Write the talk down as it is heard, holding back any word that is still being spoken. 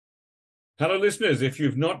Hello, listeners. If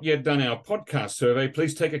you've not yet done our podcast survey,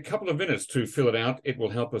 please take a couple of minutes to fill it out. It will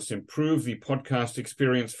help us improve the podcast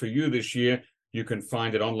experience for you this year. You can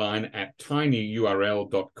find it online at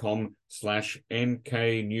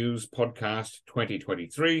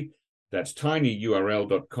tinyurl.com/NKNewsPodcast2023. That's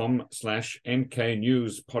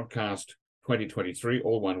tinyurl.com/NKNewsPodcast2023,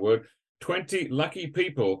 all one word. 20 lucky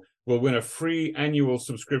people will win a free annual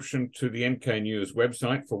subscription to the NK News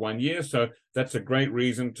website for 1 year. So that's a great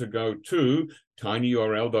reason to go to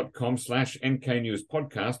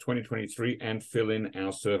tinyurl.com/NKNewsPodcast2023 and fill in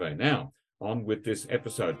our survey. Now, on with this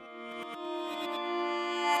episode.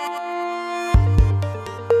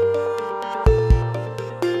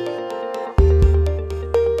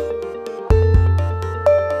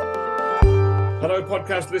 Hello,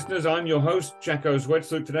 podcast listeners. I'm your host, Jacko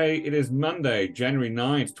Zwetsloot. Today, it is Monday, January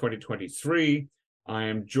 9th, 2023. I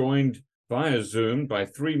am joined via Zoom by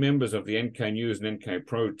three members of the NK News and NK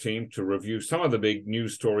Pro team to review some of the big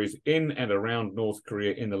news stories in and around North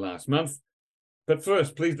Korea in the last month. But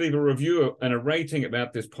first, please leave a review and a rating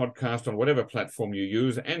about this podcast on whatever platform you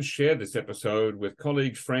use and share this episode with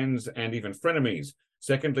colleagues, friends, and even frenemies.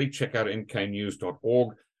 Secondly, check out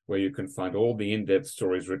nknews.org, where you can find all the in-depth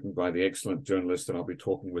stories written by the excellent journalists that I'll be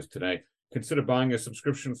talking with today. Consider buying a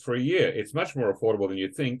subscription for a year. It's much more affordable than you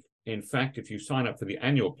think. In fact, if you sign up for the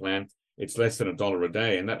annual plan, it's less than $1 a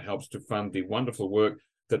day, and that helps to fund the wonderful work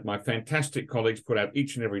that my fantastic colleagues put out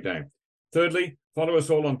each and every day. Thirdly, follow us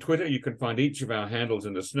all on Twitter. You can find each of our handles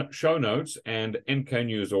in the show notes, and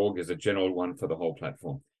nknews.org is a general one for the whole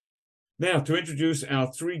platform. Now, to introduce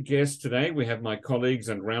our three guests today, we have my colleagues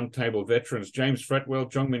and roundtable veterans, James Fretwell,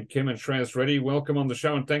 Jongmin Kim, and Shreyas Reddy. Welcome on the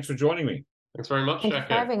show, and thanks for joining me. Thanks very much, Thank you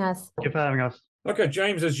for having us. Thank you for having us. Okay,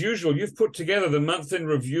 James, as usual, you've put together the month in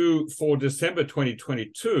review for December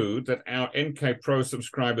 2022 that our NK Pro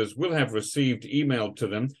subscribers will have received emailed to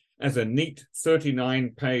them as a neat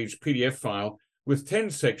 39-page PDF file with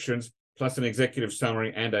 10 sections, plus an executive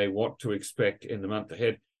summary and a what to expect in the month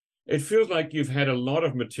ahead. It feels like you've had a lot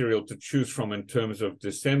of material to choose from in terms of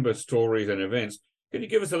December stories and events. Can you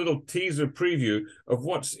give us a little teaser preview of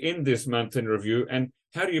what's in this month in review and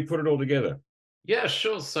how do you put it all together? Yeah,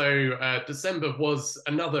 sure. So December was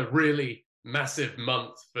another really massive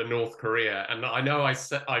month for North Korea. And I know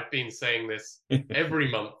I've been saying this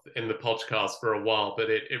every month in the podcast for a while,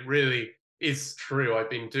 but it really is true.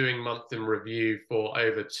 I've been doing month in review for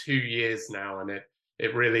over 2 years now, and it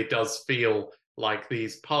really does feel like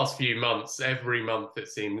these past few months, every month there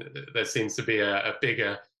seems to be a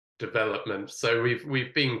bigger development. So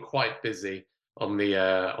we've been quite busy on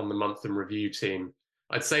the month in review team.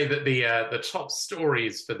 I'd say that the top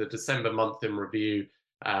stories for the December month in review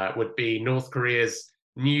would be North Korea's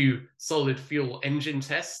new solid fuel engine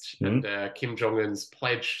test and Kim Jong-un's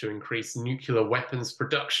pledge to increase nuclear weapons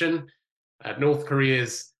production. North Korea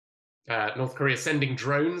sending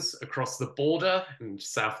drones across the border and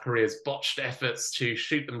South Korea's botched efforts to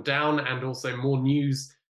shoot them down, and also more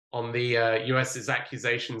news on the US's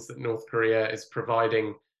accusations that North Korea is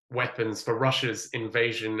providing weapons for Russia's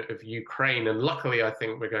invasion of Ukraine. And luckily, I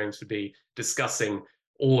think we're going to be discussing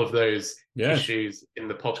all of those issues in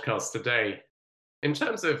the podcast today. In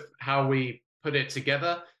terms of how we put it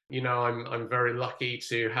together, I'm very lucky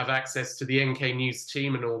to have access to the NK News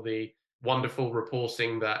team and all the wonderful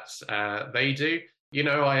reporting that they do.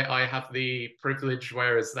 I have the privilege,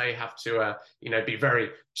 whereas they have to, be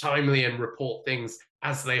very timely and report things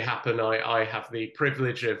as they happen. I have the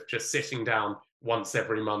privilege of just sitting down once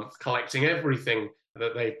every month, collecting everything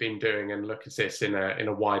that they've been doing and look at it in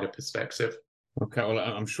a wider perspective. Okay, well,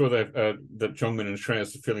 I'm sure that Jongmin and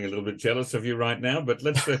Shreyas are feeling a little bit jealous of you right now, but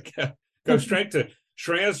let's go straight to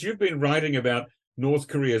Shreyas. You've been writing about North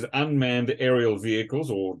Korea's unmanned aerial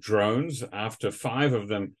vehicles, or drones, after 5 of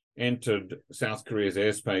them entered South Korea's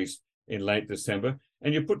airspace in late December.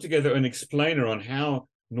 And you put together an explainer on how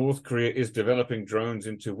North Korea is developing drones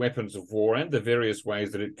into weapons of war and the various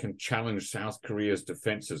ways that it can challenge South Korea's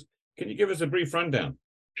defenses. Can you give us a brief rundown?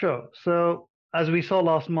 Sure. So, as we saw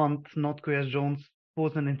last month, North Korea's drones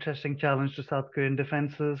pose an interesting challenge to South Korean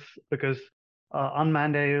defenses because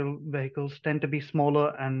unmanned aerial vehicles tend to be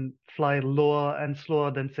smaller and fly lower and slower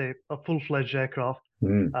than, say, a full-fledged aircraft,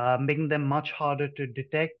 making them much harder to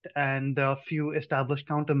detect, and there are few established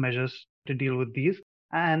countermeasures to deal with these.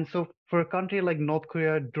 And so for a country like North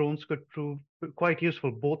Korea, drones could prove quite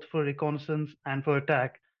useful, both for reconnaissance and for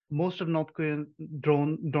attack. Most of North Korea's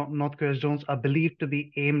drones are believed to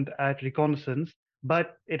be aimed at reconnaissance,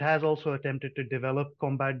 but it has also attempted to develop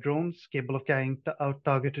combat drones capable of carrying out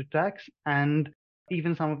targeted attacks, and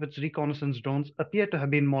even some of its reconnaissance drones appear to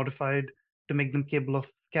have been modified to make them capable of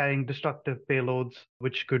carrying destructive payloads,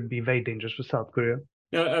 which could be very dangerous for South Korea.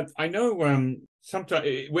 Now, I know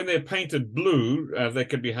sometimes when they're painted blue, they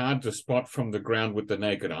can be hard to spot from the ground with the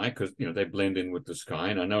naked eye because, they blend in with the sky.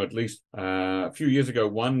 And I know at least a few years ago,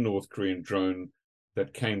 one North Korean drone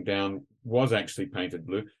that came down was actually painted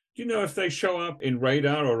blue. Do you know if they show up in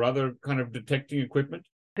radar or other kind of detecting equipment?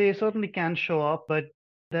 They certainly can show up, but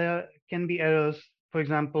there can be errors. For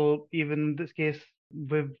example, even in this case,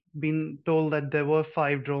 we've been told that there were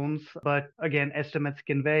 5 drones, but again, estimates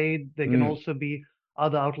can vary. There can also be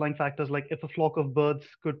other outlying factors, like if a flock of birds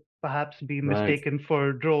could perhaps be mistaken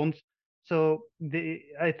for drones. So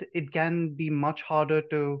it can be much harder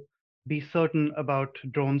to be certain about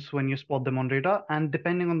drones when you spot them on radar. And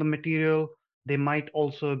depending on the material, they might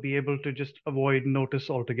also be able to just avoid notice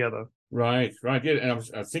altogether. Right. Yeah, and I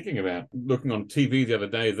was thinking about looking on TV the other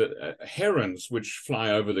day that herons, which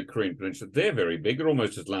fly over the Korean Peninsula, they're very big. They're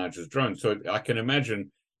almost as large as drones. So I can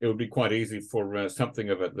imagine it would be quite easy for something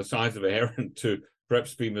of the size of a heron to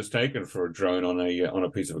perhaps be mistaken for a drone on a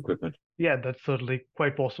piece of equipment. Yeah, that's certainly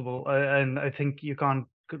quite possible. And I think you can't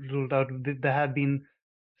rule it out. There have been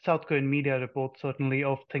South Korean media reports certainly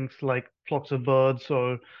of things like flocks of birds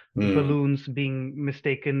or balloons being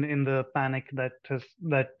mistaken in the panic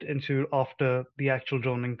that ensued after the actual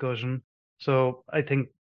drone incursion. So I think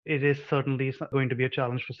it is certainly going to be a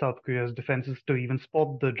challenge for South Korea's defenses to even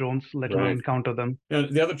spot the drones, let alone encounter them. Now,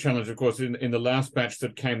 the other challenge, of course, in the last batch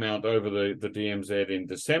that came out over the DMZ in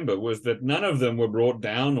December was that none of them were brought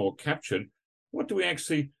down or captured. What do we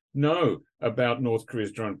actually know about North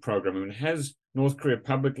Korea's drone program? I mean, has North Korea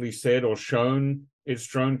publicly said or shown its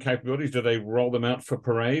drone capabilities? Do they roll them out for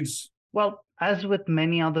parades? Well, as with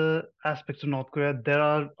many other aspects of North Korea, there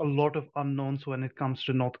are a lot of unknowns when it comes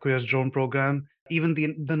to North Korea's drone program. Even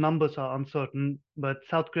the numbers are uncertain, but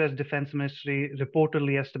South Korea's defense ministry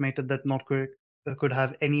reportedly estimated that North Korea could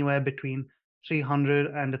have anywhere between 300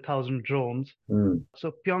 and 1,000 drones.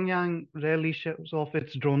 So Pyongyang rarely shows off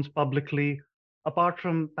its drones publicly. Apart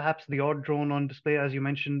from perhaps the odd drone on display, as you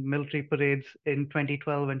mentioned, military parades in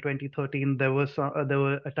 2012 and 2013, there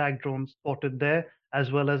were attack drones spotted there,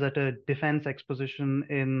 as well as at a defense exposition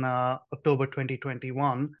in October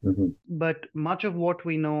 2021. But much of what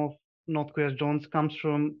we know of North Korea's drones comes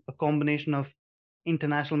from a combination of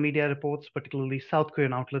international media reports, particularly South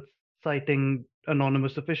Korean outlets, citing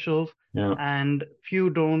anonymous officials, and few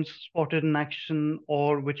drones spotted in action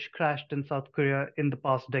or which crashed in South Korea in the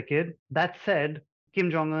past decade. That said, Kim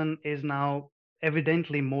Jong-un is now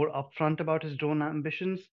evidently more upfront about his drone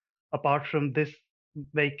ambitions. Apart from this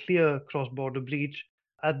very clear cross-border breach,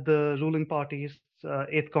 at the ruling party's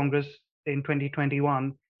 8th Congress in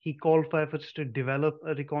 2021, he called for efforts to develop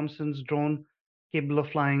a reconnaissance drone capable of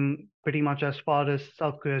flying pretty much as far as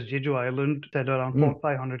South Korea's Jeju Island, said around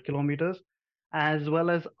 500 kilometers, as well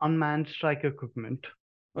as unmanned strike equipment.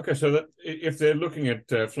 Okay, so that if they're looking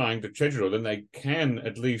at flying to Jeju, then they can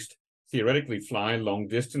at least theoretically fly long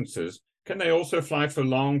distances. Can they also fly for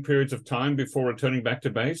long periods of time before returning back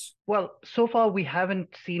to base? Well, so far we haven't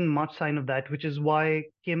seen much sign of that, which is why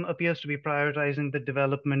Kim appears to be prioritizing the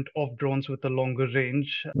development of drones with a longer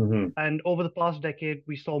range. And over the past decade,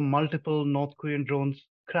 we saw multiple North Korean drones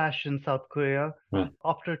crash in South Korea.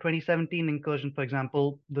 After 2017 incursion, for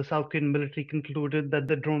example, the South Korean military concluded that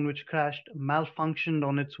the drone which crashed malfunctioned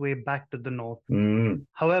on its way back to the north.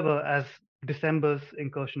 However, as December's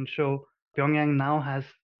incursion show, Pyongyang now has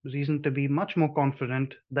reason to be much more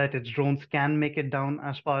confident that its drones can make it down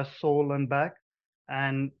as far as Seoul and back,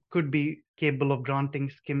 and could be capable of granting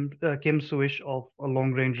Kim's wish of a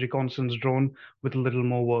long-range reconnaissance drone with a little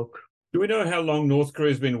more work. Do we know how long North Korea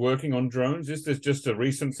has been working on drones? Is this just a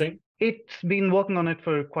recent thing? It's been working on it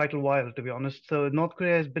for quite a while, to be honest. So North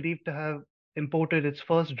Korea is believed to have imported its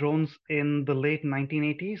first drones in the late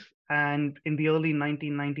 1980s, and in the early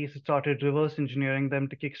 1990s, it started reverse engineering them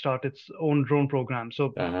to kickstart its own drone program. So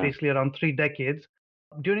basically around 3 decades.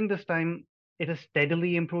 During this time, it has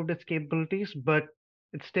steadily improved its capabilities, but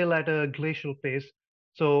it's still at a glacial pace.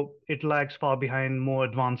 So it lags far behind more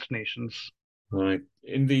advanced nations. Right.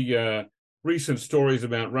 In the recent stories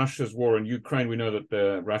about Russia's war in Ukraine, we know that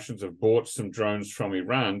the Russians have bought some drones from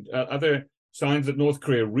Iran. Are there signs that North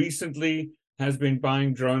Korea recently has been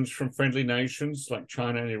buying drones from friendly nations like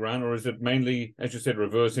China and Iran, or is it mainly, as you said,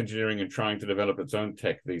 reverse engineering and trying to develop its own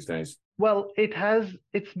tech these days? Well,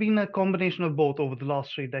 it's been a combination of both over the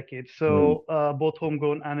last 3 decades. So both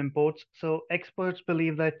homegrown and imports. So experts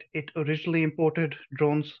believe that it originally imported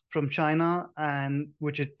drones from China, and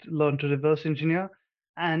which it learned to reverse engineer.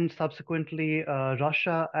 and subsequently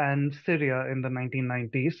Russia and Syria in the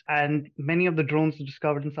 1990s. And many of the drones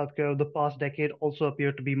discovered in South Korea over the past decade also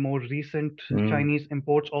appear to be more recent Chinese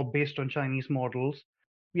imports or based on Chinese models.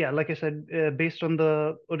 Yeah, like I said, based on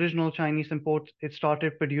the original Chinese imports, it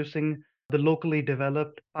started producing the locally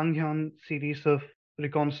developed Pangyun series of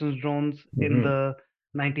reconnaissance drones in the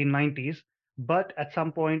 1990s. But at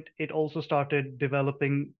some point, it also started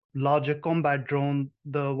developing larger combat drone,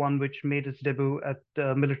 the one which made its debut at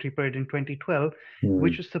the military parade in 2012,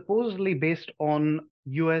 which was supposedly based on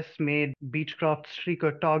US-made Beechcraft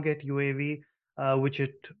Streaker Target UAV, which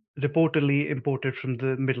it reportedly imported from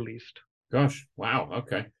the Middle East. Gosh, wow,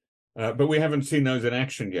 okay. But we haven't seen those in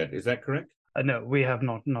action yet, is that correct? No, we have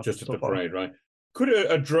not Just so at the far. parade, right? Could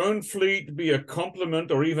a drone fleet be a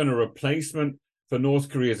complement or even a replacement for North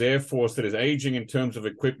Korea's Air Force that is aging in terms of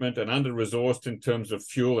equipment and under-resourced in terms of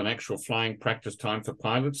fuel and actual flying practice time for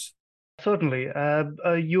pilots? Certainly. A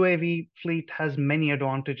UAV fleet has many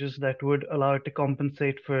advantages that would allow it to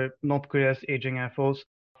compensate for North Korea's aging Air Force.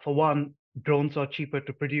 For one, drones are cheaper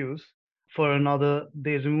to produce. For another,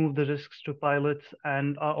 they remove the risks to pilots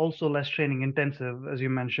and are also less training intensive, as you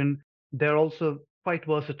mentioned. They're also quite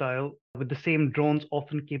versatile, with the same drones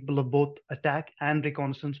often capable of both attack and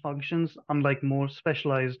reconnaissance functions, unlike more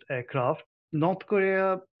specialized aircraft. North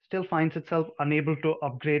Korea still finds itself unable to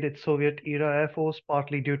upgrade its Soviet-era Air Force,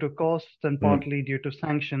 partly due to costs and partly due to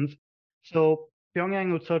sanctions. So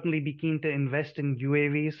Pyongyang would certainly be keen to invest in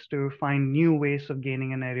UAVs to find new ways of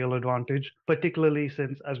gaining an aerial advantage, particularly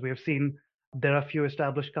since, as we have seen, there are few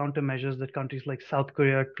established countermeasures that countries like South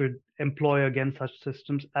Korea could employ against such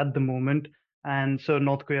systems at the moment. And so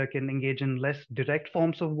North Korea can engage in less direct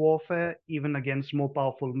forms of warfare, even against more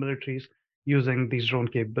powerful militaries using these drone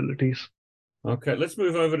capabilities. Okay, let's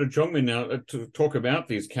move over to Jongmin now to talk about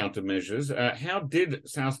these countermeasures. How did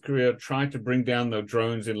South Korea try to bring down the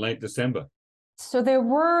drones in late December? So there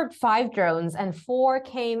were 5 drones, and 4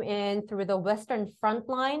 came in through the Western front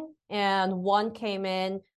line, and 1 came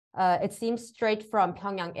in, it seems, straight from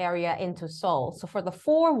Pyongyang area into Seoul. So for the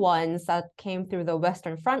 4 ones that came through the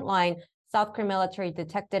Western front line, South Korean military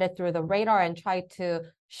detected it through the radar and tried to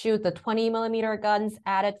shoot the 20-millimeter guns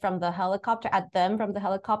at them from the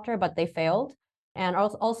helicopter, but they failed. And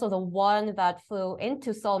also the one that flew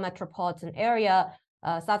into Seoul metropolitan area,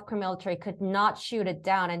 South Korean military could not shoot it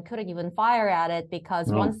down and couldn't even fire at it because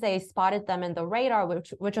once they spotted them in the radar,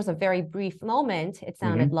 which was a very brief moment, it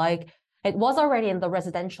sounded like it was already in the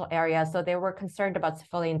residential area, so they were concerned about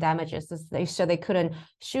civilian damages, so they couldn't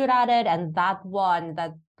shoot at it, and that one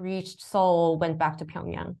that reached Seoul went back to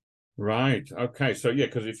Pyongyang. Right. Okay. So yeah,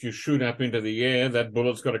 because if you shoot up into the air, that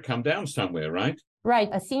bullet's got to come down somewhere, right? Right.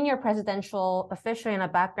 A senior presidential official in a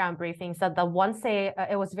background briefing said that once it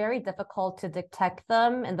was very difficult to detect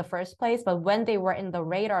them in the first place, but when they were in the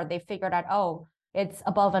radar, they figured out, oh, it's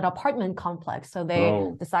above an apartment complex, so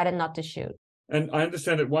they decided not to shoot. And I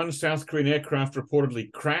understand that one South Korean aircraft reportedly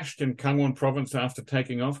crashed in Gangwon province after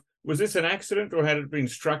taking off. Was this an accident or had it been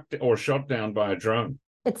struck or shot down by a drone?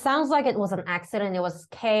 It sounds like it was an accident. It was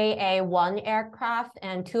KA-1 aircraft,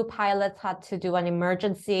 and 2 pilots had to do an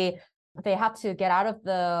emergency. They had to get out of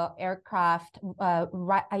the aircraft.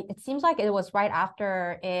 It seems like it was right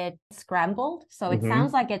after it scrambled. So it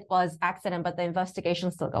sounds like it was accident, but the investigation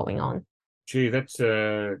is still going on. Gee, that's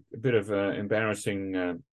a bit of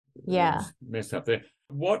embarrassing mess up there.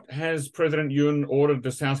 What has President Yoon ordered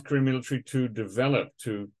the South Korean military to develop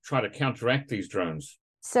to try to counteract these drones?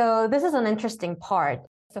 So this is an interesting part.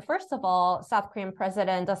 So first of all, South Korean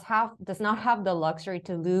president does not have the luxury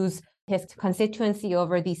to lose his constituency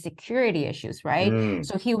over these security issues, right?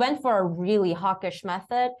 So he went for a really hawkish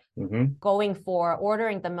method, going for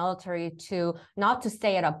ordering the military to not to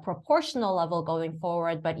stay at a proportional level going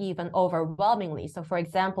forward, but even overwhelmingly. So for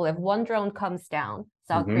example, if one drone comes down,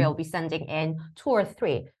 South Korea will be sending in 2 or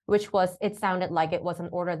 3, it sounded like it was an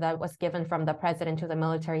order that was given from the president to the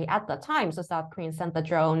military at the time. So South Korea sent the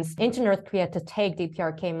drones into North Korea to take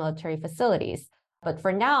DPRK military facilities. But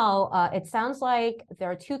for now, it sounds like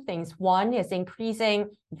there are 2 things. One is increasing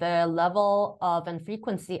the level of and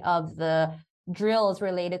frequency of the drills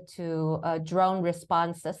related to a drone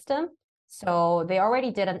response system. So they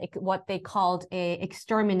already did what they called a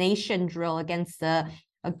extermination drill against the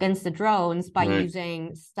drones by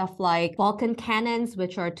using stuff like Vulcan cannons,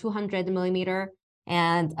 which are 200 millimeter,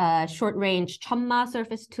 and short-range Chunma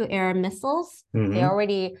surface-to-air missiles. They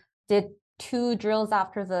already did 2 drills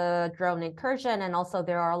after the drone incursion, and also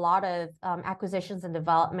there are a lot of acquisitions and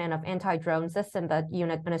development of anti-drone system that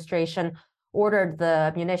Yoon administration ordered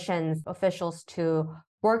the munitions officials to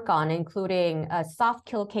work on, including soft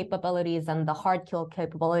kill capabilities and the hard kill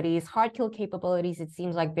capabilities. Hard kill capabilities, it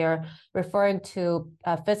seems like they're referring to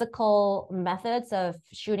physical methods of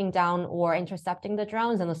shooting down or intercepting the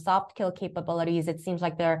drones, and the soft kill capabilities, it seems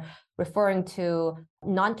like they're referring to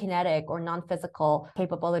non-kinetic or non-physical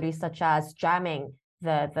capabilities such as jamming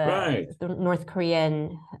the North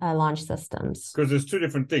Korean launch systems. Because there's two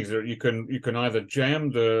different things. You can either jam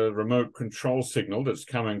the remote control signal that's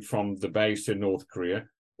coming from the base in North Korea,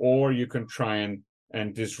 or you can try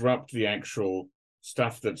and disrupt the actual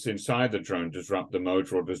stuff that's inside the drone, disrupt the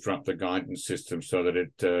motor or disrupt the guidance system so that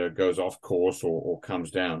it goes off course or comes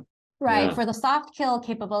down. Right. Yeah. For the soft kill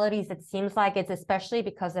capabilities, it seems like it's especially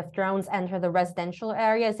because if drones enter the residential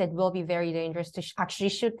areas, it will be very dangerous to actually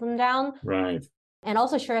shoot them down. Right. And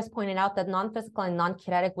also, Sher has pointed out that non-physical and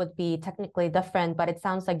non-kinetic would be technically different, but it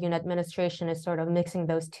sounds like Yoon administration is sort of mixing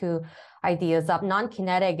those two ideas up.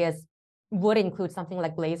 Non-kinetic would include something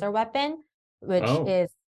like laser weapon, which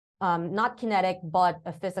is not kinetic, but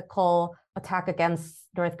a physical attack against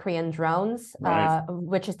North Korean drones, right.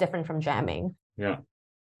 Which is different from jamming. Yeah.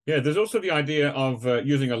 Yeah, there's also the idea of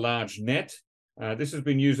using a large net. This has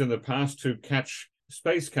been used in the past to catch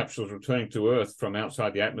space capsules returning to Earth from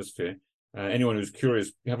outside the atmosphere. Anyone who's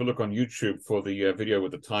curious, have a look on YouTube for the video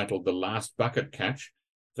with the title, The Last Bucket Catch.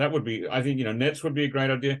 That would be, I think, nets would be a great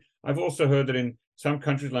idea. I've also heard that in some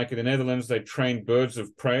countries, like in the Netherlands, they train birds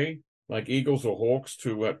of prey, like eagles or hawks,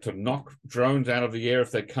 to knock drones out of the air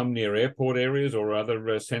if they come near airport areas or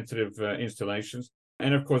other sensitive installations.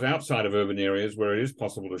 And of course, outside of urban areas where it is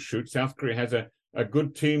possible to shoot, South Korea has a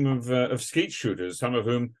good team of skeet shooters, some of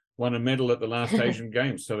whom won a medal at the last Asian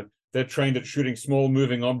Games. So they're trained at shooting small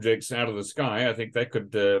moving objects out of the sky. I think that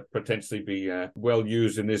could potentially be well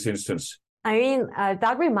used in this instance. I mean,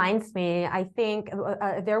 that reminds me, I think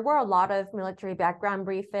there were a lot of military background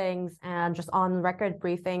briefings and just on-record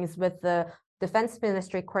briefings with the Defense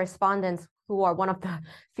Ministry correspondents who are one of the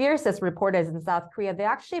fiercest reporters in South Korea. They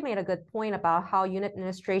actually made a good point about how Yoon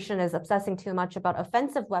administration is obsessing too much about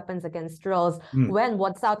offensive weapons against drills when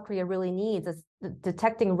what South Korea really needs is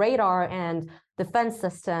detecting radar and defense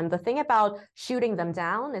system. The thing about shooting them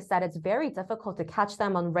down is that it's very difficult to catch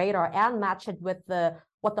them on radar and match it with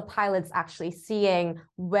what the pilot's actually seeing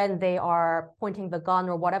when they are pointing the gun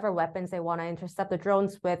or whatever weapons they want to intercept the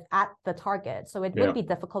drones with at the target. So it would be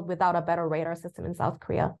difficult without a better radar system in South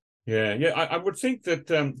Korea. Yeah. I would think that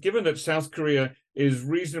given that South Korea is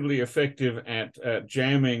reasonably effective at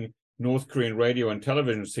jamming North Korean radio and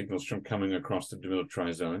television signals from coming across the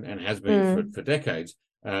demilitarized zone, and has been for decades,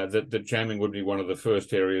 that jamming would be one of the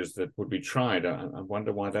first areas that would be tried. I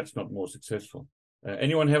wonder why that's not more successful.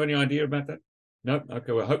 Anyone have any idea about that? No?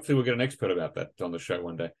 Okay, well, hopefully we'll get an expert about that on the show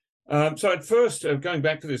one day. So at first, going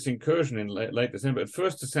back to this incursion in late December, at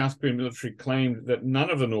first the South Korean military claimed that none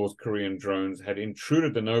of the North Korean drones had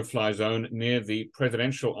intruded the no-fly zone near the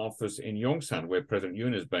presidential office in Yongsan, where President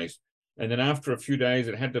Yoon is based. And then after a few days,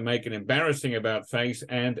 it had to make an embarrassing about-face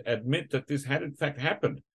and admit that this had in fact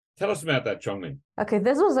happened. Tell us about that, Jong-min. Okay,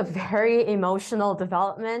 this was a very emotional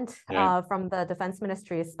development from the Defense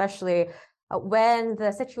Ministry, especially when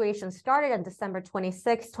the situation started on December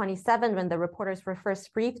 26, 27, when the reporters were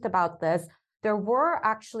first briefed about this. There were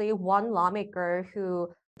actually one lawmaker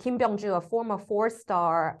Kim Byung-ju, a former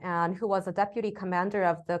four-star, and who was a deputy commander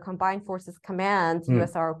of the Combined Forces Command,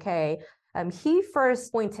 USROK. He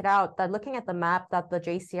first pointed out that looking at the map that the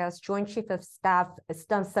JCS, Joint Chief of Staff,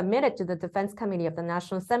 submitted to the Defense Committee of the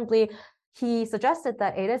National Assembly, he suggested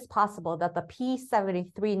that it is possible that the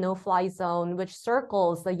P-73 no-fly zone, which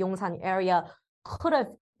circles the Yongsan area, could have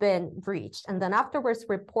been breached. And then afterwards,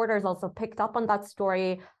 reporters also picked up on that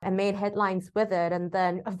story and made headlines with it. And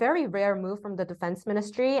then a very rare move from the Defense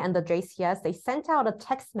Ministry and the JCS, they sent out a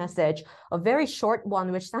text message, a very short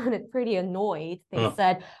one, which sounded pretty annoyed. They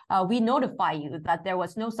said, we notify you that there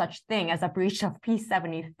was no such thing as a breach of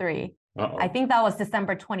P-73. I think that was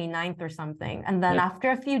December 29th or something. And then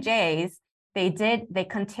after a few days, they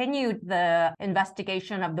continued the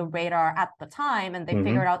investigation of the radar at the time, and they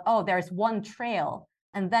figured out, there's one trail.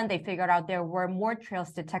 And then they figured out there were more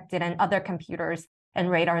trails detected in other computers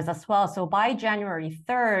and radars as well. So by January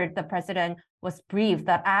 3rd, the president was briefed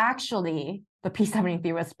that actually the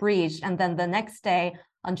P-73 was breached. And then the next day,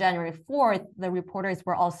 on January 4th, the reporters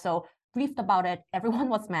were also briefed about it. Everyone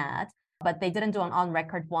was mad, but they didn't do an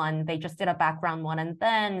on-record one. They just did a background one. And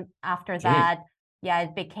then after that,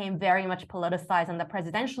 it became very much politicized. And the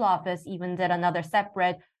presidential office even did another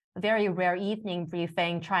separate, very rare evening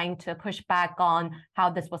briefing trying to push back on how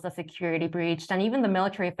this was a security breach. And even the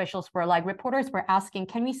military officials were like, reporters were asking,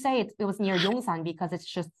 can we say it was near Yongsan because it's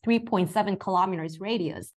just 3.7 kilometers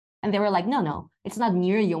radius? And they were like, no, it's not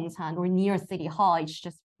near Yongsan or near City Hall. It's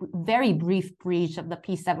just very brief breach of the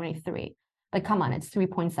P-73. But come on, it's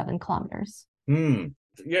 3.7 kilometers.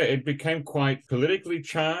 Yeah, it became quite politically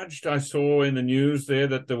charged. I saw in the news there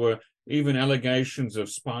that there were even allegations of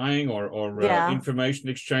spying or information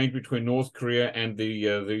exchange between North Korea and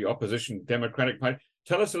the opposition Democratic Party.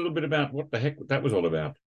 Tell us a little bit about what the heck that was all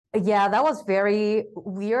about. Yeah, that was very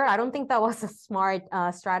weird. I don't think that was a smart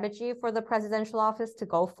strategy for the presidential office to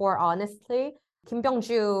go for, honestly. Kim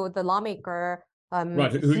Byung-ju, the lawmaker...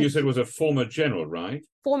 right, who you said was a former general, right?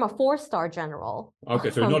 Former four-star general.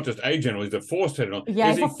 Okay, so not just a general, he's a four-star general.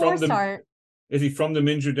 Yeah, he's a four-star. Is he from the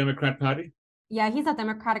Minju Democrat Party? Yeah, he's a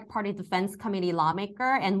Democratic Party Defense Committee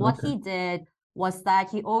lawmaker. And what he did was that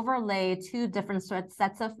he overlaid two different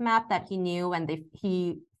sets of map that he knew and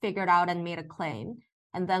he figured out and made a claim.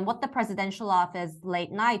 And then what the presidential office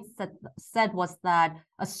late night said was that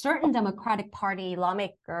a certain Democratic Party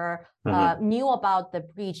lawmaker knew about the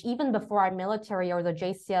breach even before our military or the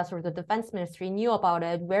JCS or the defense ministry knew about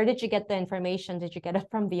it. Where did you get the information? Did you get it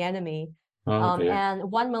from the enemy?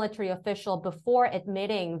 And one military official, before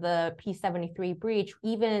admitting the P-73 breach,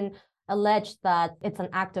 even alleged that it's an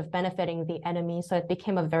act of benefiting the enemy. So it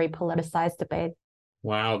became a very politicized debate.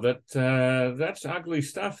 Wow, that's ugly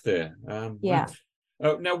stuff there.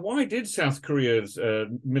 Now, why did South Korea's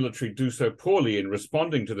military do so poorly in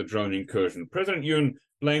responding to the drone incursion? President Yoon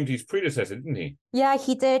blamed his predecessor, didn't he? Yeah,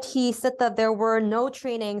 he did. He said that there were no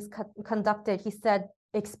trainings conducted. He said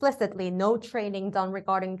explicitly no training done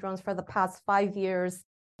regarding drones for the past 5 years,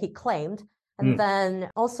 he claimed. And then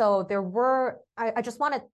also there were, I just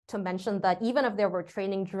wanted to mention that even if there were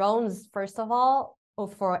training drones, first of all,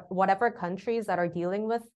 for whatever countries that are dealing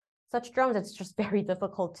with such drones, it's just very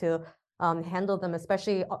difficult to handle them,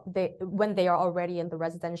 especially when they are already in the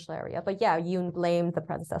residential area. But yeah, Yoon blamed the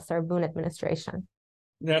predecessor, Moon administration.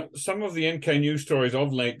 Now, some of the NK News stories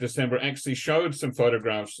of late December actually showed some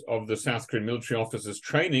photographs of the South Korean military officers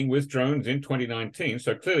training with drones in 2019.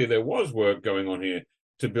 So clearly there was work going on here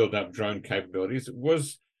to build up drone capabilities.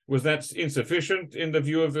 Was that insufficient in the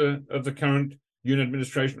view of the current Yoon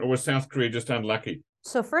administration, or was South Korea just unlucky?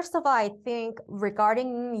 So first of all, I think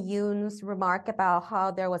regarding Yoon's remark about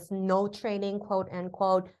how there was no training, quote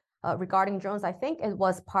unquote, regarding drones, I think it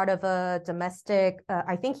was part of a domestic,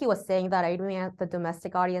 I think he was saying that I want the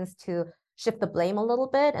domestic audience to shift the blame a little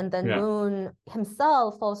bit. And then Moon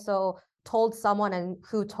himself also told someone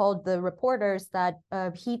who told the reporters that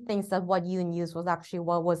he thinks that what Yoon used was actually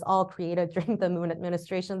what was all created during the Moon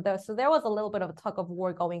administration. So there was a little bit of a tug of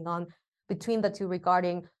war going on between the two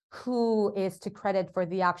regarding who is to credit for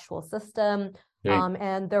the actual system.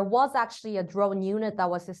 And there was actually a drone unit that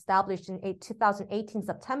was established in 2018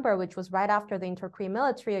 September, which was right after the Inter-Korean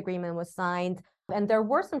military agreement was signed. And there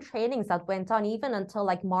were some trainings that went on even until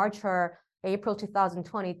like March or April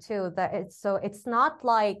 2022. So it's not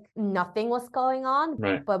like nothing was going on.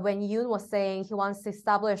 Right. But when Yoon was saying he wants to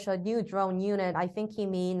establish a new drone unit, I think he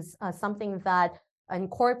means something that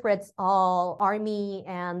incorporates all Army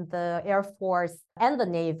and the Air Force and the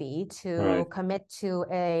Navy to commit to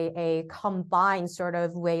a combined sort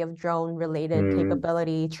of way of drone-related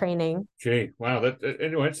capability training. Gee, wow.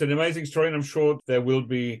 Anyway, it's an amazing story, and I'm sure there will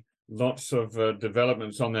be lots of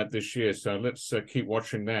developments on that this year. So let's keep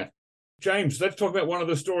watching that. James, let's talk about one of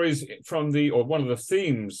the stories one of the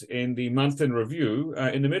themes in the month in review.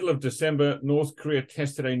 In the middle of December, North Korea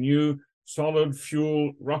tested a new solid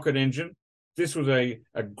fuel rocket engine. This was a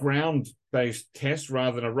ground-based test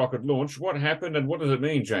rather than a rocket launch. What happened and what does it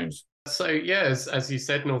mean, James? So, yes, as you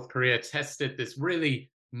said, North Korea tested this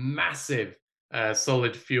really massive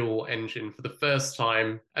solid fuel engine for the first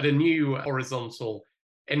time at a new horizontal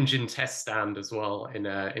engine test stand as well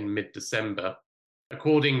in mid-December.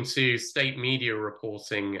 According to state media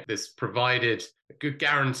reporting, this provided a good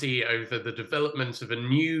guarantee over the development of a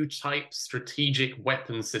new type strategic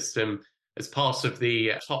weapon system as part of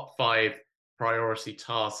the top 5 priority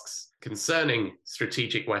tasks concerning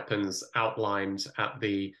strategic weapons outlined at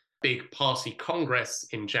the big party congress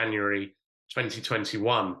in January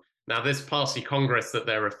 2021. Now, this party congress that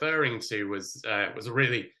they're referring to was a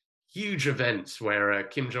really huge event where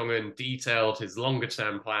Kim Jong-un detailed his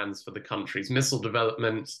longer-term plans for the country's missile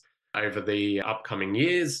development over the upcoming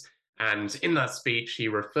years. And in that speech, he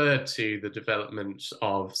referred to the development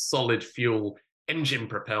of solid fuel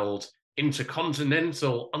engine-propelled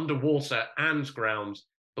intercontinental, underwater, and ground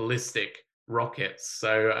ballistic rockets.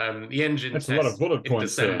 So the engine That's test a lot of bullet in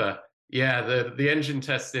points December. There. Yeah, the engine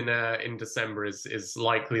test in December is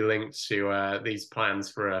likely linked to these plans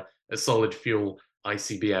for a solid fuel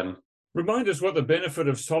ICBM. Remind us what the benefit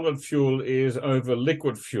of solid fuel is over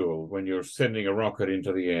liquid fuel when you're sending a rocket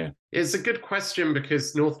into the air. It's a good question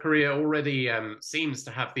because North Korea already seems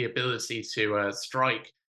to have the ability to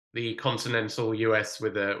strike the continental US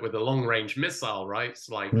with a long-range missile, right? It's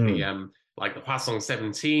like the Hwasong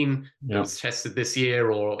 17 that was tested this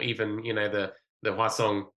year, or even the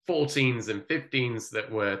Hwasong 14s and 15s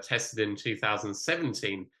that were tested in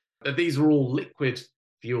 2017. But these were all liquid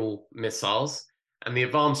fuel missiles. And the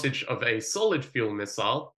advantage of a solid fuel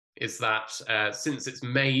missile is that since it's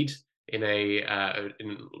made in a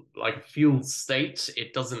fueled state,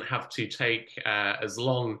 it doesn't have to take as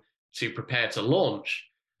long to prepare to launch.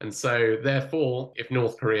 And so therefore, if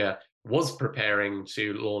North Korea was preparing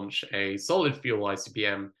to launch a solid fuel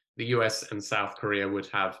ICBM, the US and South Korea would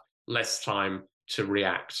have less time to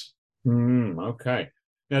react. Okay.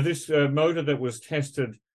 Now, this motor that was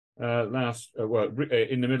tested in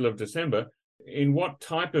the middle of December, in what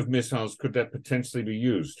type of missiles could that potentially be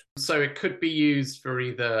used? So it could be used for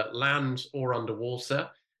either land or underwater.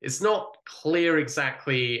 It's not clear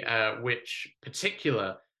exactly which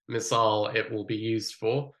particular missile it will be used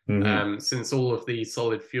for, since all of the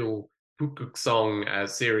solid fuel Pukguksong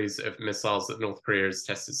series of missiles that North Korea has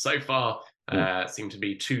tested so far seem to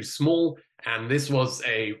be too small. And this was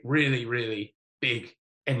a really, really big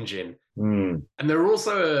engine. And there are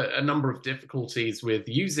also a number of difficulties with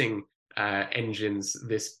using engines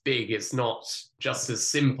this big. It's not just as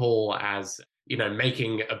simple as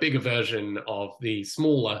making a bigger version of the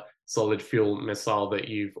smaller solid fuel missile that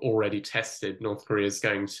you've already tested. North Korea is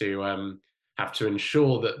going to have to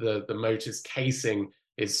ensure that the motor's casing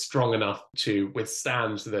is strong enough to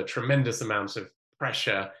withstand the tremendous amount of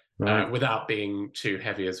pressure without being too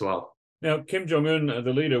heavy as well. Now, Kim Jong-un,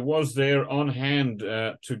 the leader, was there on hand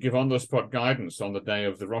to give on-the-spot guidance on the day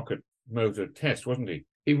of the rocket motor test, wasn't he?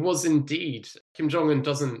 He was indeed. Kim Jong-un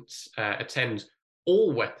doesn't attend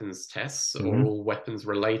all weapons tests or all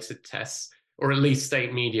weapons-related tests, or at least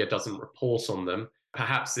state media doesn't report on them.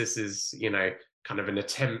 Perhaps this is, kind of an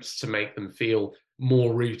attempt to make them feel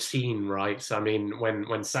more routine, right? I mean,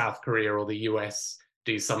 when South Korea or the US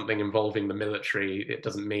do something involving the military, it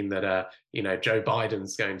doesn't mean that Joe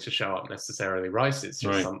Biden's going to show up necessarily, right? It's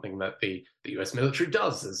just something that the US military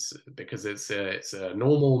does, because it's a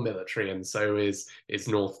normal military, and so is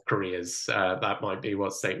North Korea's. That might be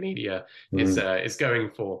what state media is going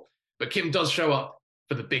for. But Kim does show up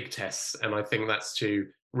for the big tests, and I think that's to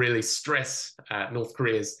really stress North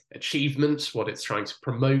Korea's achievement, what it's trying to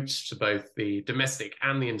promote to both the domestic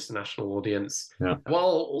and the international audience,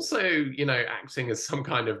 while also, acting as some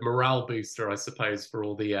kind of morale booster, I suppose, for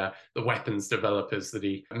all the weapons developers that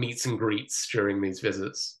he meets and greets during these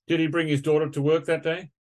visits. Did he bring his daughter to work that day?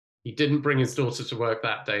 He didn't bring his daughter to work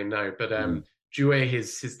that day, no. But Jue,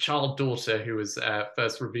 his child daughter, who was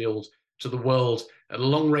first revealed to the world at a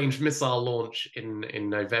long-range missile launch in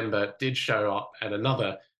November, did show up at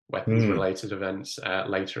another weapons-related event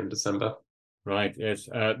later in December. Right, yes.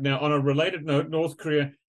 Now, on a related note, North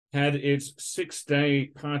Korea had its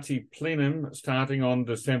 6-day party plenum starting on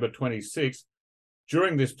December 26th.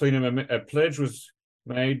 During this plenum, a pledge was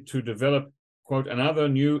made to develop, quote, another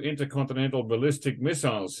new intercontinental ballistic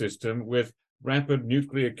missile system with rapid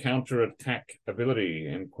nuclear counterattack ability,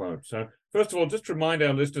 end quote. So, first of all, just remind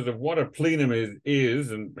our listeners of what a plenum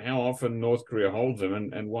is and how often North Korea holds them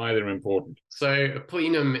and why they're important. So a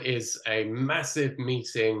plenum is a massive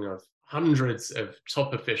meeting of hundreds of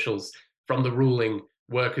top officials from the ruling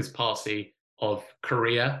Workers' Party of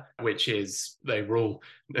Korea, which is, they rule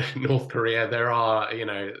North Korea. There are,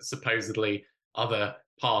 supposedly other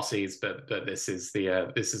parties, but this is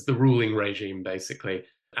the ruling regime, basically.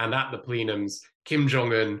 And at the plenums, Kim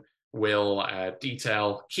Jong-un will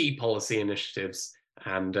detail key policy initiatives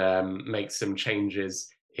and make some changes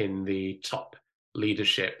in the top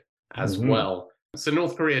leadership as well. So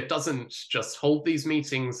North Korea doesn't just hold these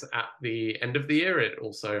meetings at the end of the year, it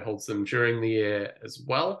also holds them during the year as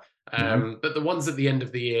well. But the ones at the end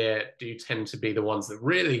of the year do tend to be the ones that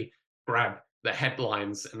really grab the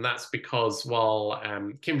headlines, and that's because while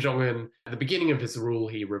Kim Jong-un, at the beginning of his rule,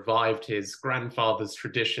 he revived his grandfather's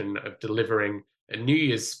tradition of delivering a New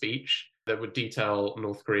Year's speech that would detail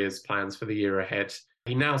North Korea's plans for the year ahead.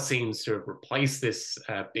 He now seems to have replaced this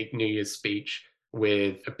big New Year's speech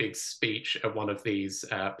with a big speech at one of these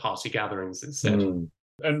party gatherings instead.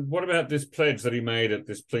 And what about this pledge that he made at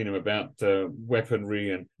this plenum about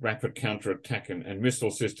weaponry and rapid counterattack and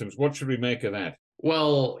missile systems? What should we make of that?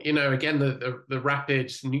 Well, again, the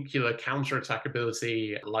rapid nuclear counterattack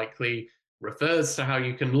ability likely refers to how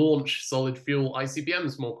you can launch solid fuel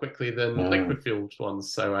ICBMs more quickly than liquid fueled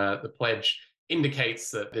ones. So the pledge indicates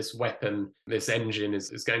that this weapon, this engine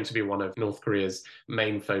is going to be one of North Korea's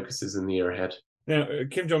main focuses in the year ahead. Now,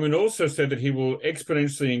 Kim Jong-un also said that he will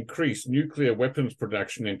exponentially increase nuclear weapons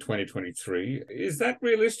production in 2023. Is that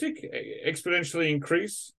realistic? Exponentially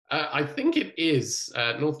increase? I think it is.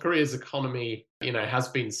 North Korea's economy, has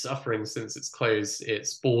been suffering since it's closed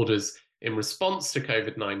its borders in response to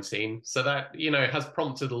COVID-19. So that, has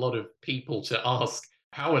prompted a lot of people to ask,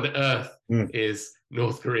 how on earth is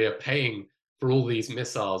North Korea paying for all these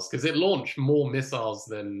missiles? Because it launched more missiles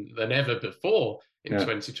than ever before in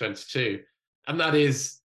 2022. And that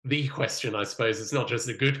is the question, I suppose. It's not just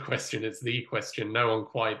a good question, it's the question. No one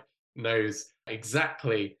quite knows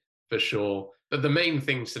exactly for sure. But the main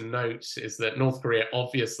thing to note is that North Korea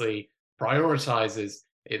obviously prioritizes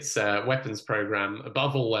its weapons program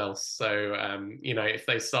above all else. So, if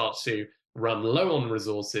they start to run low on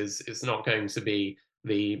resources, it's not going to be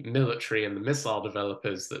the military and the missile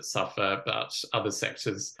developers that suffer, but other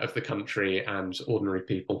sectors of the country and ordinary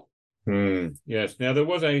people. Yes. Now, there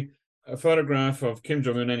was a photograph of Kim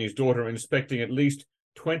Jong-un and his daughter inspecting at least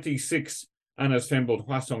 26 unassembled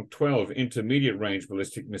Hwasong-12 intermediate-range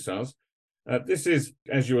ballistic missiles. This is,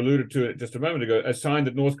 as you alluded to it just a moment ago, a sign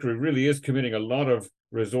that North Korea really is committing a lot of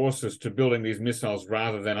resources to building these missiles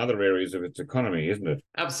rather than other areas of its economy, isn't it?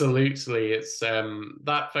 Absolutely. It's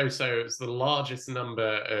that photo is the largest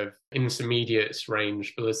number of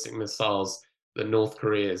intermediate-range ballistic missiles that North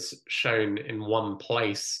Korea has shown in one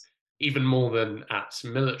place, even more than at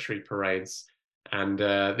military parades. And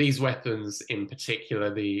these weapons, in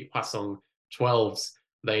particular, the Hwasong-12s,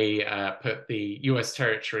 they put the US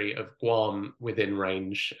territory of Guam within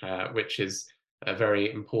range, which is a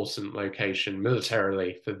very important location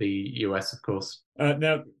militarily for the US, of course.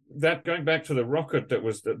 Now, that going back to the rocket that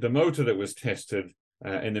was the motor that was tested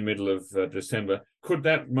in the middle of December, could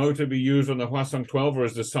that motor be used on the Hwasong-12, or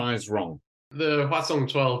is the size wrong? The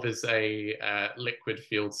Hwasong-12 is a liquid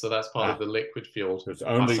fuel, so that's part of the liquid fuel. So it's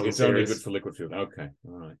only good for liquid fuel. Okay,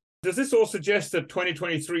 all right. Does this all suggest that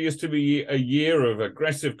 2023 is to be a year of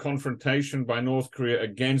aggressive confrontation by North Korea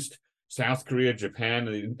against South Korea, Japan,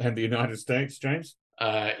 and the United States, James?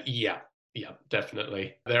 Yeah,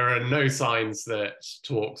 definitely. There are no signs that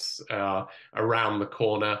talks are around the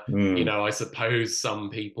corner. I suppose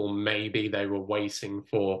some people, maybe they were waiting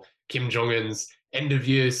for Kim Jong-un's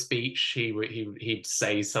end-of-year speech. He'd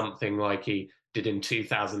say something like he did in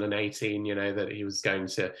 2018, that he was going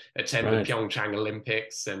to attend the Pyeongchang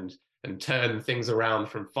Olympics and turn things around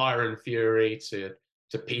from fire and fury to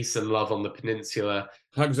peace and love on the peninsula.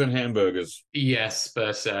 Hugs and hamburgers. Yes,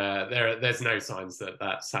 but there's no signs that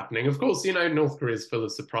that's happening. Of course, North Korea is full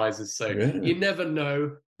of surprises, so you never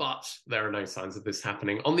know, but there are no signs of this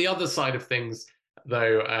happening. On the other side of things,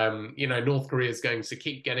 though, North Korea is going to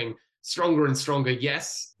keep getting stronger and stronger,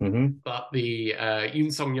 yes, but the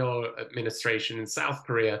Yoon Suk-yeol administration in South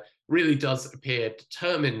Korea really does appear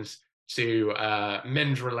determined to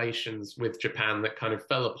mend relations with Japan that kind of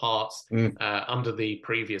fell apart under the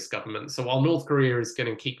previous government. So while North Korea is going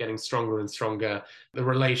to keep getting stronger and stronger, the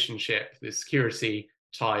relationship, the security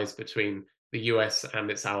ties between the US and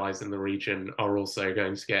its allies in the region are also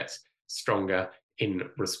going to get stronger in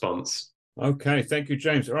response. Okay, thank you,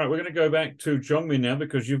 James. All right, we're going to go back to Jong-min now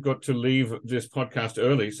because you've got to leave this podcast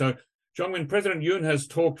early. So, Jong-min, President Yoon has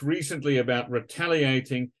talked recently about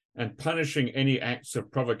retaliating and punishing any acts of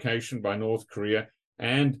provocation by North Korea,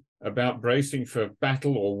 and about bracing for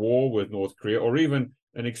battle or war with North Korea, or even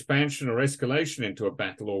an expansion or escalation into a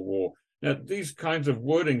battle or war. Now, these kinds of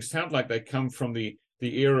wordings sound like they come from the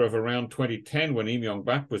era of around 2010 when Lee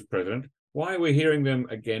Myung-bak was president. Why are we hearing them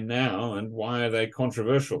again now, and why are they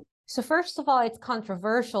controversial? So first of all, it's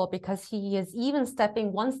controversial because he is even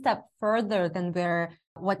stepping one step further than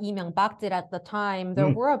what Lee Myung-bak did at the time. There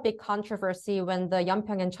were a big controversy when the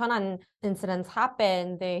Yeonpyeong and Cheonan incidents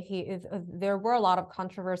happened. There were a lot of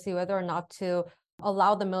controversy whether or not to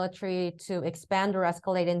allow the military to expand or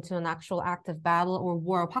escalate into an actual active battle or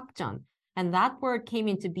war Hwakjeon. And that word came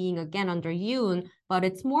into being again under Yoon, but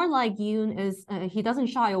it's more like Yoon he doesn't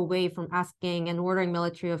shy away from asking and ordering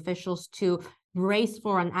military officials to brace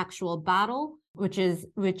for an actual battle, which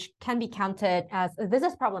can be counted as, this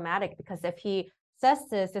is problematic because if he says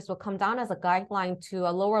this will come down as a guideline to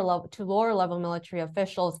lower level military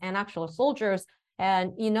officials and actual soldiers.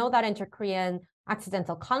 And that inter-Korean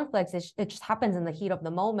accidental conflicts, it just happens in the heat of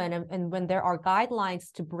the moment. And when there are guidelines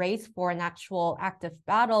to brace for an actual active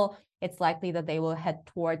battle, it's likely that they will head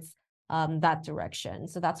towards that direction.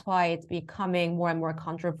 So that's why it's becoming more and more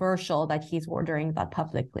controversial that he's ordering that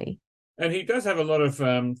publicly. And he does have a lot of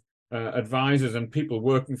advisors and people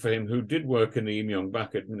working for him who did work in the Lee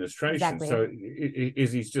Myung-bak administration. Exactly. So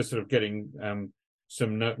is he just sort of getting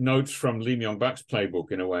some notes from Lee Myung-bak's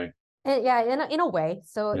playbook in a way? Yeah, in a way.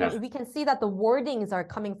 So we can see that the wordings are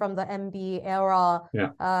coming from the MB era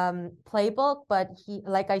playbook, but he,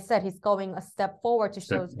 like I said, he's going a step forward to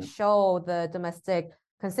show the domestic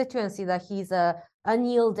constituency that he's a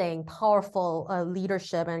unyielding, powerful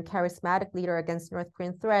leadership and charismatic leader against North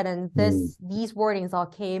Korean threat. And these wordings all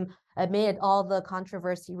came amid all the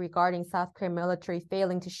controversy regarding South Korean military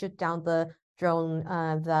failing to shoot down the drone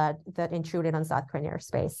that intruded on South Korean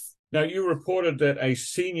airspace. Now, you reported that a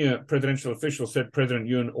senior presidential official said President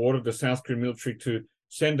Yoon ordered the South Korean military to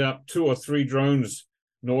send up 2 or 3 drones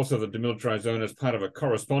north of the demilitarized zone as part of a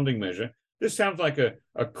corresponding measure. This sounds like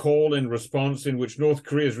a call in response in which North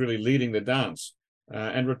Korea is really leading the dance.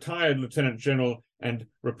 And retired Lieutenant General and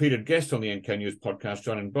repeated guest on the NK News podcast,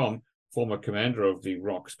 John N-Bom, former commander of the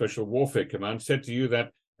ROK Special Warfare Command, said to you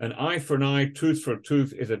that an eye for an eye, tooth for a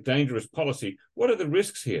tooth is a dangerous policy. What are the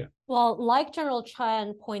risks here? Well, like General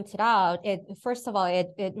Chen pointed out, first of all,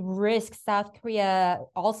 it risks South Korea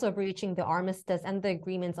also breaching the armistice and the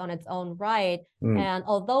agreements on its own right. And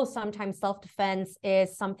although sometimes self-defense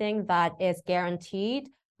is something that is guaranteed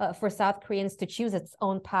for South Koreans to choose its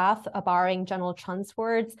own path, barring General Chen's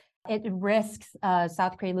words, it risks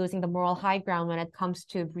South Korea losing the moral high ground when it comes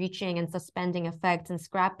to breaching and suspending effects and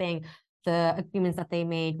scrapping the agreements that they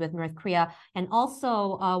made with North Korea. And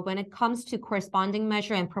also, when it comes to corresponding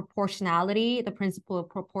measure and proportionality, the principle of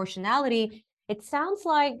proportionality, it sounds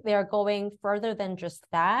like they're going further than just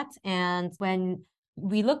that. And when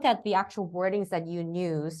we look at the actual wordings that Yoon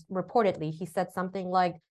used, reportedly, he said something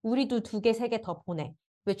like, 우리도 2개, 3개 더 보내,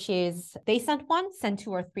 which is they sent 1, send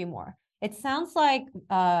 2 or 3 more. It sounds like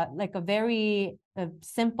a very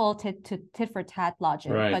simple tit for tat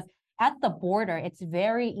logic, right. But at the border, it's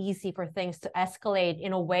very easy for things to escalate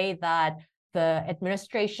in a way that the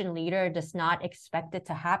administration leader does not expect it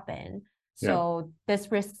to happen. So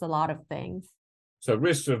this risks a lot of things. So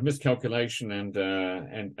risks of miscalculation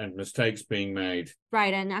and mistakes being made.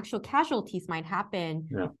 Right, and actual casualties might happen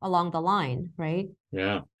along the line, right?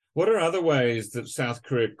 Yeah. What are other ways that South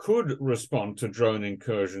Korea could respond to drone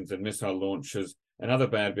incursions and missile launches and other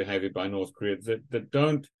bad behavior by North Korea that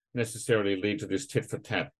don't necessarily lead to this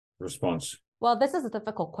tit-for-tat response? Well, this is a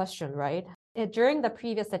difficult question, right? During the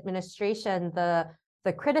previous administration, the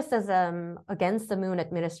criticism against the Moon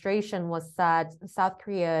administration was that South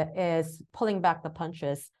Korea is pulling back the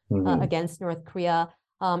punches against North Korea.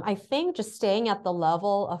 I think just staying at the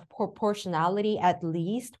level of proportionality at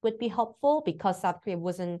least would be helpful, because South Korea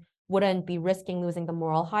wouldn't be risking losing the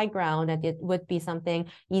moral high ground, and it would be something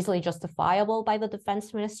easily justifiable by the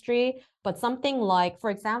defense ministry. But something like,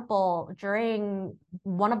 for example, during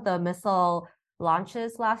one of the missile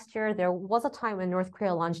launches last year, there was a time when North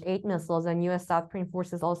Korea launched 8 missiles and US South Korean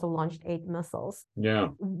forces also launched 8 missiles. Yeah.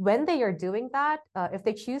 When they are doing that, if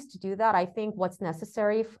they choose to do that, I think what's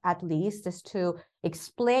necessary at least is to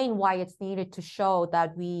explain why it's needed to show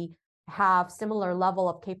that we have similar level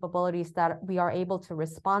of capabilities that we are able to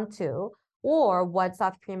respond to. Or what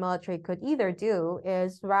South Korean military could either do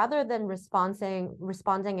is, rather than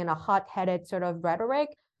responding in a hot-headed sort of rhetoric,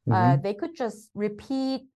 they could just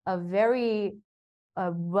repeat a very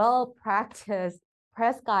well-practiced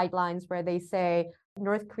press guidelines where they say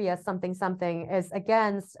North Korea something is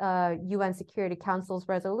against UN Security Council's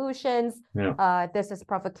resolutions. This is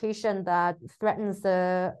provocation that threatens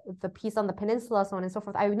the peace on the peninsula, so on and so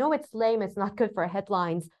forth. I know it's lame, it's not good for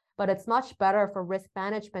headlines, but it's much better for risk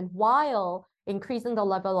management while increasing the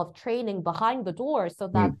level of training behind the doors so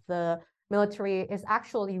that the military is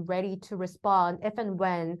actually ready to respond if and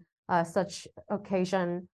when such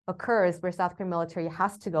occasion occurs where South Korean military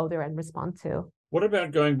has to go there and respond to. What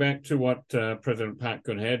about going back to what President Park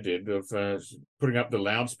Geun-hye did of putting up the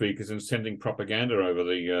loudspeakers and sending propaganda over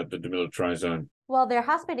the demilitarized zone? Well, there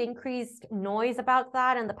has been increased noise about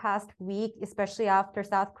that in the past week, especially after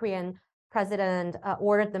South Korean president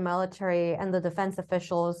ordered the military and the defense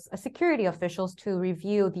officials, security officials, to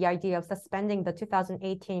review the idea of suspending the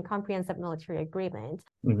 2018 Comprehensive Military Agreement.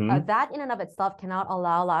 That in and of itself cannot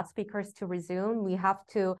allow loudspeakers to resume. We have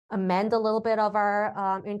to amend a little bit of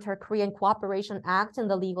our Inter-Korean Cooperation Act in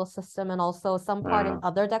the legal system, and also some part in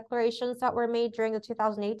other declarations that were made during the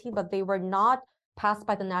 2018, but they were not passed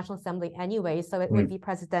by the National Assembly anyway, so it would be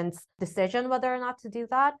president's decision whether or not to do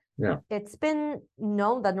that. It's been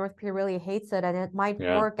known that North Korea really hates it, and it might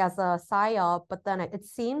work as a psyop, but then it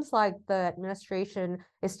seems like the administration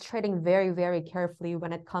is treading very, very carefully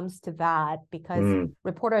when it comes to that, because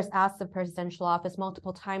reporters asked the presidential office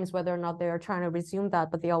multiple times whether or not they are trying to resume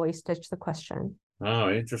that, but they always ditch the question.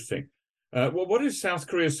 Oh, interesting. Well, what is South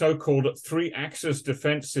Korea's so-called three-axis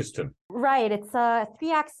defense system? Right. It's a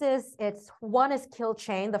three-axis. One is kill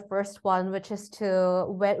chain, the first one, which is to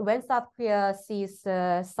when South Korea sees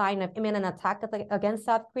a sign of imminent attack against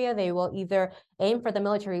South Korea, they will either aim for the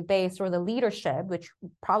military base or the leadership, which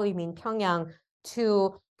probably mean Pyongyang,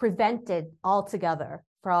 to prevent it altogether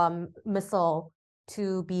from missile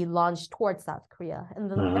to be launched towards South Korea. And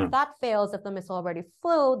then if that fails, if the missile already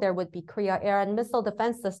flew, there would be Korea Air and Missile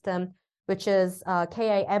Defense System, which is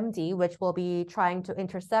KAMD, which will be trying to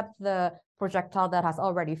intercept the projectile that has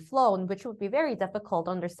already flown, which would be very difficult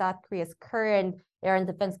under South Korea's current air and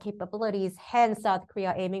defense capabilities. Hence, South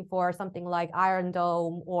Korea aiming for something like Iron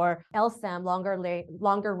Dome or LSAM,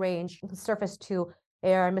 longer range surface to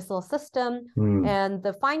air missile system. And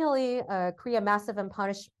finally, Korea Massive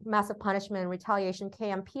Punishment and Retaliation,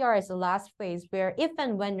 KMPR, is the last phase where if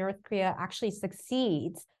and when North Korea actually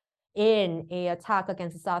succeeds in an attack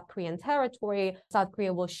against South Korean territory, South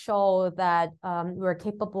Korea will show that we're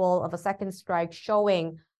capable of a second strike,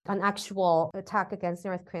 showing an actual attack against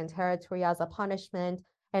North Korean territory as a punishment.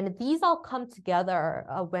 And these all come together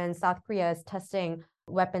when South Korea is testing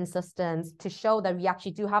weapon systems to show that we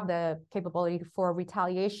actually do have the capability for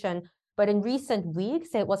retaliation. But in recent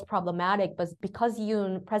weeks, it was problematic, but because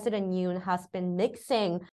President Yoon has been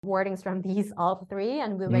mixing wordings from these all three,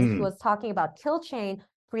 and when he was talking about kill chain,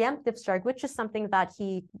 preemptive strike, which is something that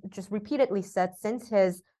he just repeatedly said since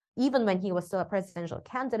even when he was still a presidential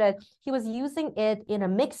candidate, he was using it in a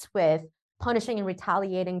mix with punishing and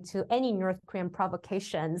retaliating to any North Korean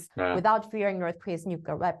provocations without fearing North Korea's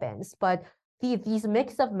nuclear weapons. But these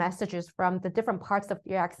mix of messages from the different parts of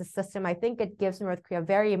the axis system, I think it gives North Korea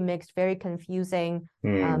very mixed, very confusing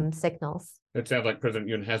signals. It sounds like President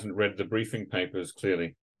Yoon hasn't read the briefing papers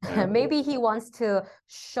clearly. Maybe he wants to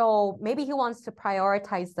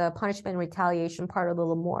prioritize the punishment and retaliation part a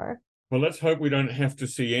little more. Well, let's hope we don't have to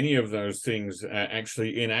see any of those things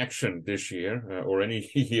actually in action this year or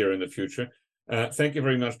any year in the future. Thank you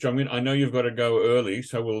very much, Jong-min. I know you've got to go early,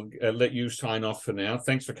 so we'll let you sign off for now.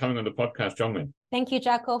 Thanks for coming on the podcast, Jong-min. Thank you,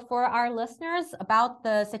 Jacko. For our listeners, about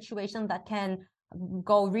the situation that can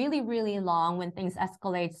go really, really long when things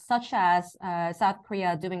escalate, such as South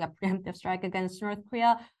Korea doing a preemptive strike against North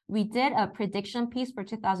Korea. We did a prediction piece for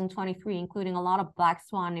 2023, including a lot of black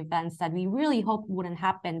swan events that we really hope wouldn't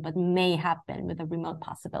happen, but may happen with a remote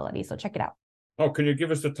possibility. So check it out. Oh, can you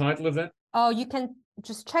give us the title of that? Oh, you can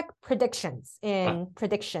just check predictions in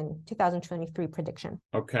prediction, 2023 prediction.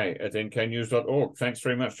 Okay, at nknews.org. Thanks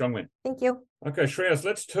very much, Jong-min. Thank you. Okay, Shreyas,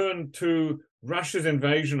 let's turn to Russia's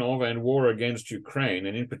invasion of and war against Ukraine,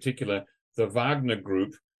 and in particular, the Wagner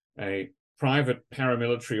Group, a private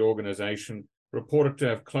paramilitary organization reported to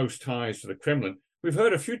have close ties to the Kremlin. We've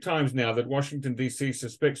heard a few times now that Washington, D.C.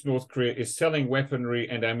 suspects North Korea is selling weaponry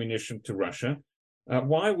and ammunition to Russia.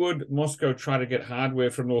 Why would Moscow try to get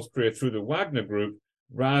hardware from North Korea through the Wagner Group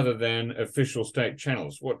rather than official state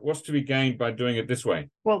channels? What's to be gained by doing it this way?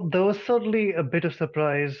 Well, there was certainly a bit of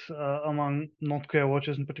surprise among North Korea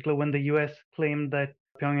watchers in particular when the US claimed that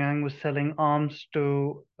Pyongyang was selling arms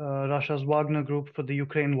to Russia's Wagner Group for the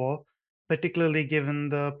Ukraine war, particularly given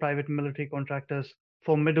the private military contractor's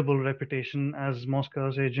formidable reputation as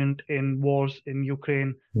Moscow's agent in wars in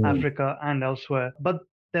Ukraine, Africa, and elsewhere. But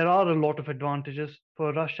there are a lot of advantages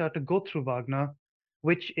for Russia to go through Wagner,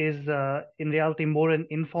 which is in reality more an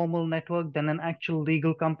informal network than an actual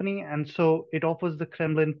legal company. And so it offers the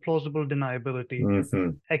Kremlin plausible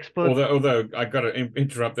deniability. Experts, although I got to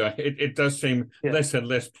interrupt there, it does seem less and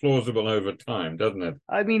less plausible over time, doesn't it?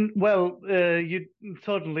 I mean, well, you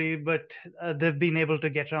certainly, but they've been able to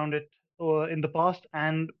get around it in the past.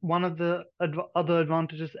 And one of the other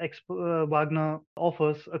advantages Wagner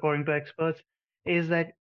offers, according to experts, is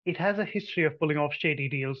that it has a history of pulling off shady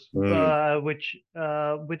deals, which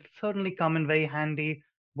would certainly come in very handy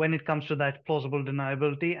when it comes to that plausible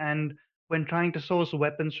deniability and when trying to source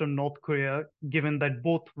weapons from North Korea, given that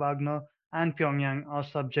both Wagner and Pyongyang are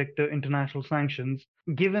subject to international sanctions.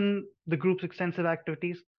 Given the group's extensive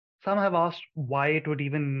activities, some have asked why it would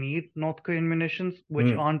even need North Korean munitions,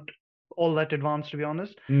 which aren't all that advanced, to be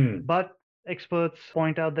honest. But experts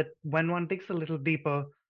point out that when one digs a little deeper,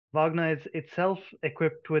 Wagner is itself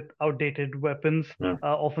equipped with outdated weapons,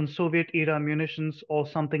 often Soviet-era munitions or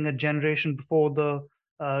something a generation before the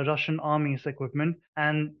Russian army's equipment.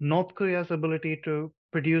 And North Korea's ability to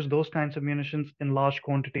produce those kinds of munitions in large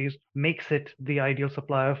quantities makes it the ideal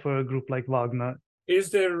supplier for a group like Wagner. Is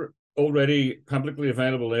there already publicly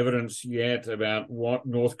available evidence yet about what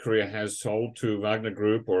North Korea has sold to Wagner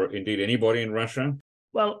Group or indeed anybody in Russia?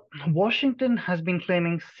 Well, Washington has been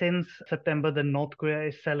claiming since September that North Korea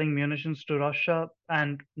is selling munitions to Russia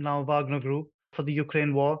and now Wagner Group for the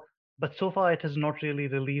Ukraine war, but so far it has not really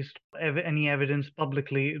released any evidence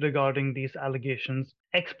publicly regarding these allegations.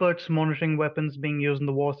 Experts monitoring weapons being used in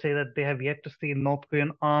the war say that they have yet to see North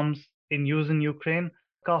Korean arms in use in Ukraine,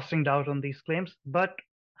 casting doubt on these claims, but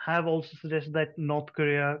have also suggested that North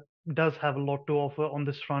Korea does have a lot to offer on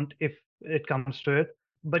this front if it comes to it.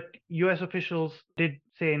 But US officials did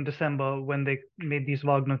say in December, when they made these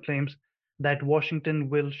Wagner claims, that Washington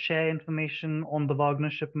will share information on the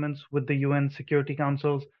Wagner shipments with the UN Security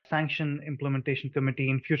Council's Sanction Implementation Committee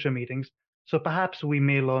in future meetings. So perhaps we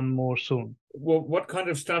may learn more soon. Well, what kind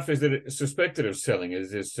of stuff is it suspected of selling?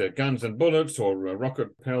 Is this guns and bullets, or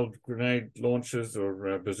rocket-propelled grenade launchers,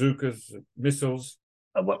 or bazookas, missiles?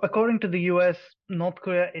 Well, according to the US, North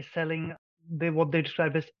Korea is selling what they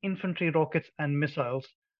described as infantry rockets and missiles,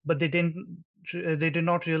 but they did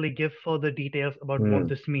not really give further details about what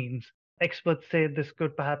this means. Experts say this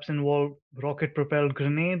could perhaps involve rocket-propelled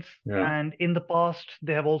grenades, and in the past,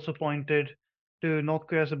 they have also pointed to North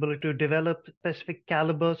Korea's ability to develop specific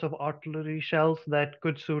calibers of artillery shells that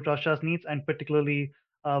could suit Russia's needs, and particularly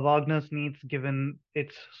Wagner's needs, given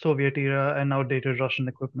its Soviet era and outdated Russian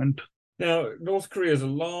equipment. Now, North Korea is a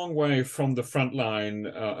long way from the front line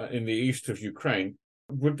in the east of Ukraine.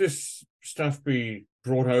 Would this stuff be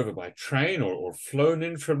brought over by train or flown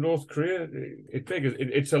in from North Korea?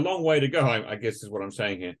 It's a long way to go, I guess, is what I'm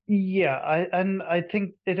saying here. Yeah, I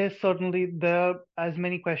think it is certainly, there are as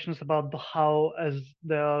many questions about the how as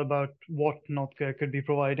there are about what North Korea could be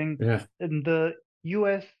providing. Yeah. And the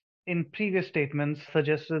US, in previous statements,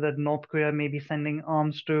 suggested that North Korea may be sending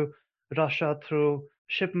arms to Russia through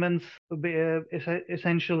shipments,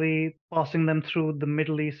 essentially passing them through the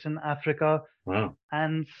Middle East and Africa. Wow.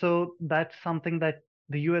 And so that's something that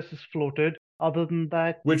the US has floated. Other than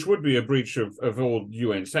that, which would be a breach of all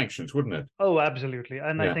UN sanctions, wouldn't it? Oh, absolutely.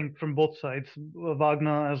 And I think from both sides,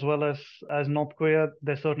 Wagner as well as North Korea,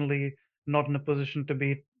 they're certainly not in a position to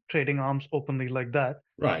be trading arms openly like that.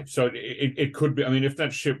 Right. So it could be, I mean, if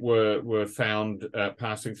that ship were found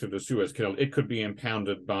passing through the Suez Canal, it could be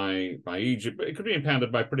impounded by Egypt, but it could be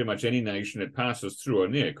impounded by pretty much any nation it passes through or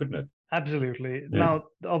near, couldn't it? Absolutely. Yeah. Now,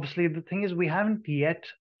 obviously, the thing is, we haven't yet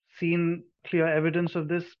seen clear evidence of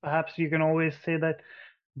this. Perhaps you can always say that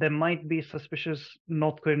there might be suspicious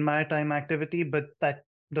North Korean maritime activity, but that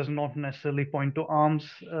does not necessarily point to arms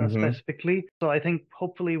specifically. So I think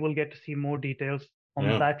hopefully we'll get to see more details on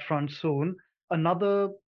that front soon. Another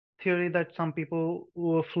theory that some people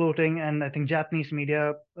were floating, and I think Japanese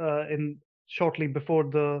media shortly before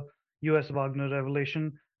the US Wagner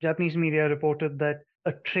revelation, Japanese media reported that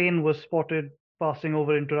a train was spotted passing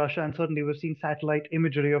over into Russia, and certainly we've seen satellite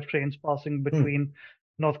imagery of trains passing between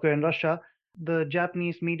North Korea and Russia. The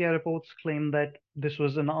Japanese media reports claim that this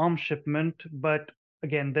was an arms shipment, but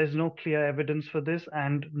again, there's no clear evidence for this,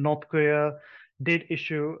 and North Korea did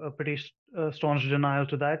issue a pretty staunch denial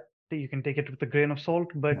to that. You can take it with a grain of salt,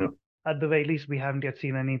 but at the very least, we haven't yet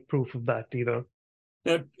seen any proof of that either.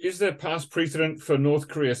 Now, is there past precedent for North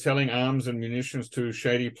Korea selling arms and munitions to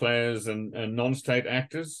shady players and non-state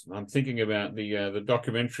actors? I'm thinking about the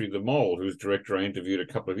documentary The Mole, whose director I interviewed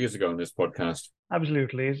a couple of years ago on this podcast.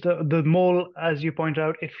 Absolutely. The Mole, as you point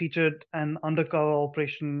out, it featured an undercover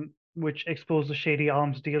operation which exposed the shady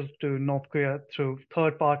arms deal to North Korea through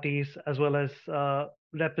third parties, as well as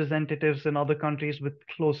representatives in other countries with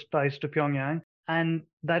close ties to Pyongyang. And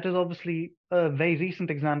that is obviously a very recent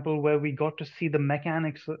example where we got to see the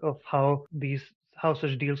mechanics of how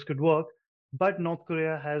such deals could work. But North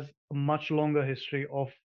Korea has a much longer history of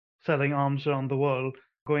selling arms around the world,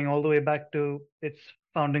 going all the way back to its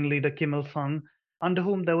founding leader Kim Il-sung, under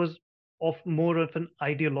whom there was more of an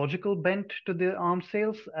ideological bent to the arms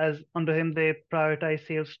sales, as under him they prioritized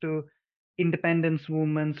sales to independence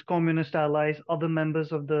movements, communist allies, other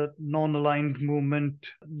members of the non-aligned movement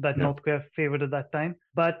that North Korea favored at that time.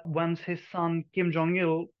 But once his son Kim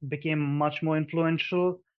Jong-il became much more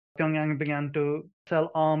influential, Pyongyang began to sell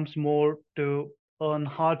arms more to earn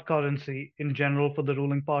hard currency in general for the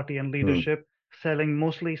ruling party and leadership, selling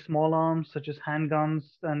mostly small arms such as handguns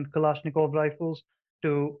and Kalashnikov rifles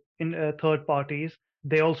to third parties.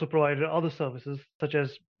 They also provided other services, such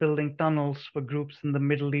as building tunnels for groups in the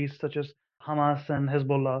Middle East, such as Hamas and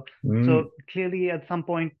Hezbollah. So clearly, at some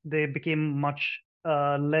point, they became much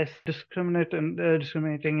less discriminating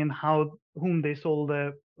in whom they sold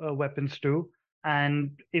their weapons to.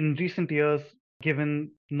 And in recent years,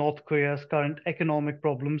 given North Korea's current economic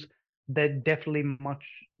problems, they're definitely much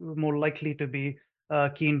more likely to be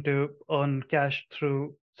keen to earn cash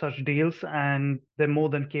through such deals, and they're more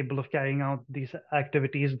than capable of carrying out these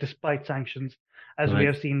activities despite sanctions, as we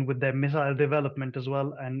have seen with their missile development as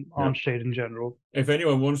well and arms trade in general. If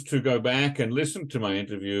anyone wants to go back and listen to my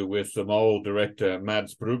interview with the MOL director,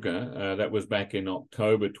 Mads Brugger, that was back in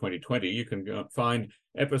October 2020, you can find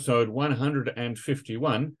episode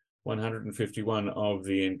 151 of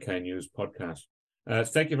the NK News podcast.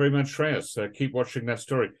 Thank you very much, Shreyas. Keep watching that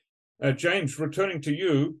story. James, returning to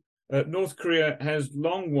you, North Korea has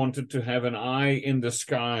long wanted to have an eye in the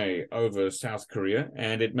sky over South Korea,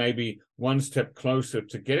 and it may be one step closer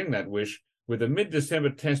to getting that wish with a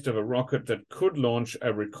mid-December test of a rocket that could launch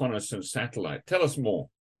a reconnaissance satellite. Tell us more.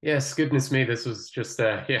 Yes, goodness me, this was just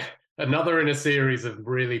another in a series of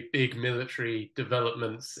really big military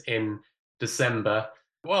developments in December.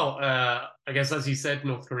 Well, I guess as you said,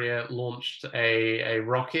 North Korea launched a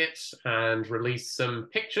rocket and released some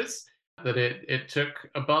pictures that it took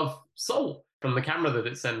above Seoul from the camera that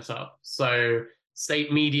it sent up. So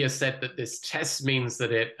state media said that this test means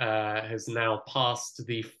that it has now passed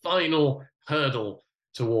the final hurdle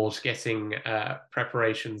towards getting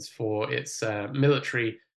preparations for its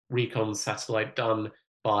military recon satellite done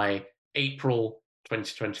by April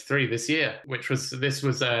 2023, this year, this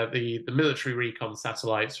was the military recon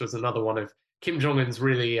satellites was another one of Kim Jong-un's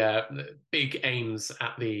really big aims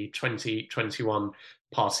at the 2021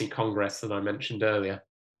 Party Congress that I mentioned earlier.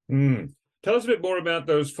 Tell us a bit more about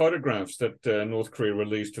those photographs that North Korea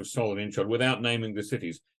released of Seoul and Incheon without naming the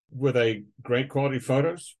cities. Were they great quality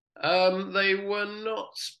photos? They were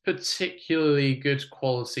not particularly good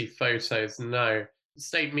quality photos, no.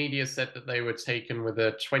 State media said that they were taken with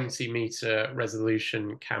a 20-meter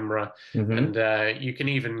resolution camera, and you can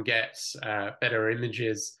even get better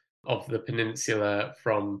images of the peninsula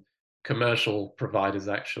from commercial providers,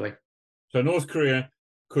 actually. So North Korea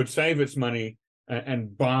could save its money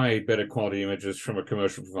and buy better quality images from a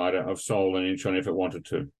commercial provider of Seoul and Incheon if it wanted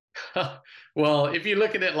to. Well, if you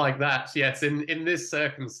look at it like that, yes, in this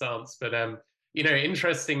circumstance, but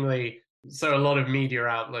interestingly, so a lot of media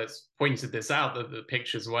outlets pointed this out, that the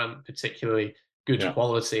pictures weren't particularly good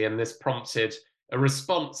quality, and this prompted a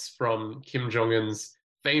response from Kim Jong-un's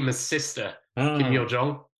famous sister, Kim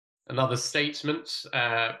Yo-jong, another statement,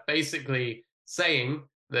 basically saying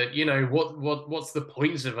that, what's the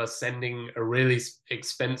point of us sending a really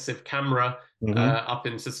expensive camera up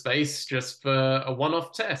into space just for a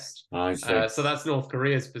one-off test? I see. So that's North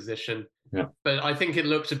Korea's position. Yeah. But I think it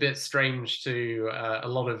looked a bit strange to a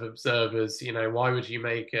lot of observers. Why would you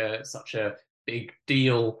make such a big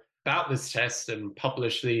deal about this test and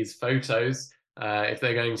publish these photos if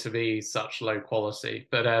they're going to be such low quality?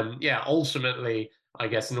 But ultimately, I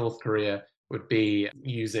guess North Korea would be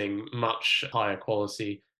using much higher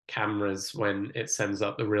quality cameras when it sends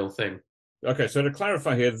up the real thing. Okay, so to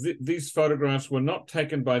clarify here, these photographs were not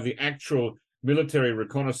taken by the actual military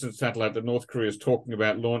reconnaissance satellite that North Korea is talking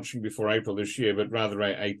about launching before April this year, but rather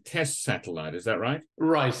a test satellite. Is that right?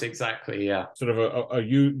 Right, exactly, yeah. Sort of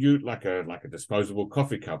like a disposable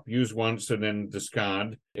coffee cup, use once and then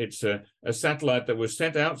discard. It's a satellite that was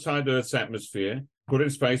sent outside Earth's atmosphere, put in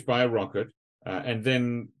space by a rocket, and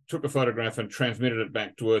then took a photograph and transmitted it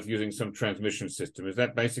back to Earth using some transmission system. Is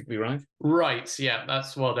that basically right? Right, yeah,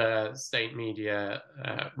 that's what state media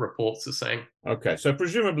reports are saying. Okay, so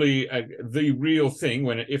presumably the real thing,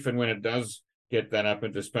 if and when it does get that up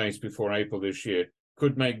into space before April this year,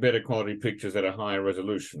 could make better quality pictures at a higher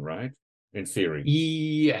resolution, right? In theory.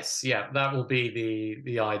 Yes, yeah, that will be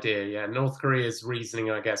the idea. Yeah, North Korea's reasoning,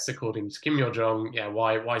 I guess, according to Kim Yo-jong,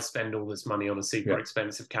 why spend all this money on a super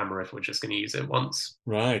expensive camera if we're just going to use it once?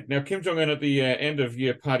 Right. Now, Kim Jong-un at the end of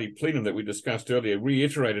year party plenum that we discussed earlier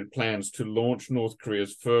reiterated plans to launch North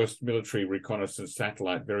Korea's first military reconnaissance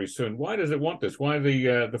satellite very soon. Why does it want this? Why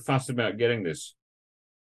the fuss about getting this?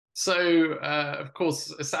 So, of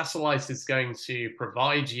course, a satellite is going to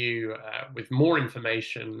provide you with more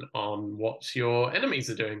information on what your enemies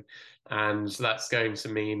are doing. And that's going to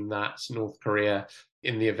mean that North Korea,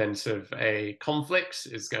 in the event of a conflict,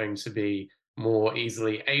 is going to be more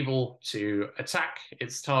easily able to attack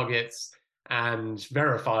its targets and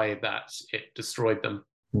verify that it destroyed them.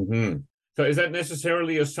 So is that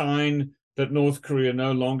necessarily a sign that North Korea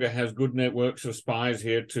no longer has good networks of spies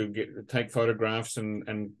here to take photographs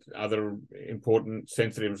and other important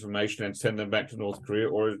sensitive information and send them back to North Korea,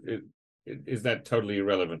 or is that totally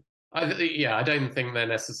irrelevant? I don't think they're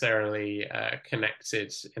necessarily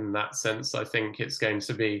connected in that sense. I think it's going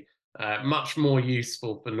to be much more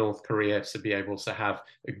useful for North Korea to be able to have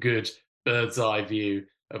a good bird's eye view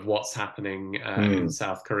of what's happening in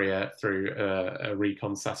South Korea through a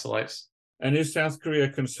recon satellite. And is South Korea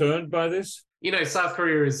concerned by this? South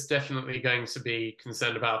Korea is definitely going to be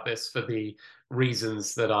concerned about this for the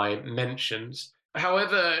reasons that I mentioned.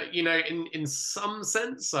 However, in some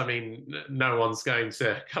sense, I mean, no one's going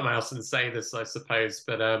to come out and say this, I suppose,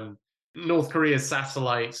 but North Korea's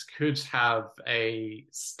satellites could have a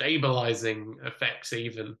stabilizing effect,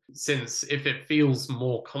 even, since if it feels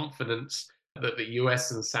more confident that the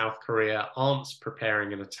US and South Korea aren't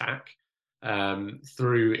preparing an attack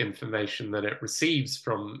through information that it receives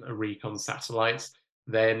from a recon satellite,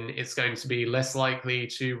 then it's going to be less likely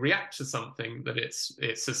to react to something that it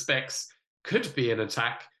suspects could be an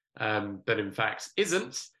attack, but in fact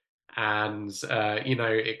isn't. And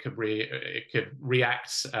it could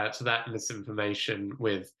react to that misinformation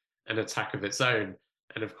with an attack of its own.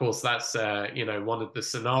 And of course, that's one of the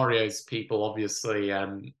scenarios people obviously,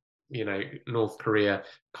 North Korea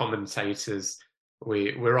commentators,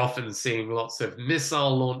 we're often seeing lots of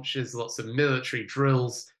missile launches, lots of military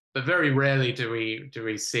drills, but very rarely do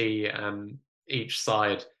we see each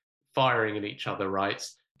side firing at each other, right?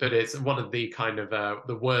 But it's one of the kind of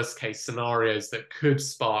the worst case scenarios that could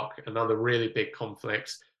spark another really big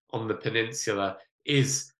conflict on the peninsula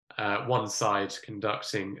is one side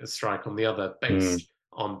conducting a strike on the other based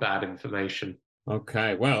on bad information.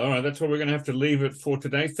 Okay, well, all right, that's where we're going to have to leave it for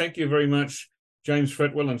today. Thank you very much, James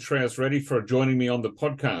Fretwell and Shreyas Reddy, for joining me on the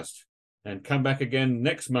podcast. And come back again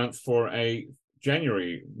next month for a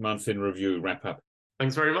January month in review wrap-up.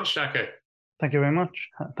 Thanks very much, Jacko. Thank you very much.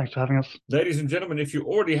 Thanks for having us. Ladies and gentlemen, if you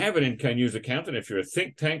already have an NK News account, and if you're a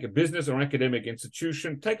think tank, a business or academic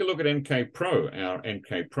institution, take a look at NK Pro. Our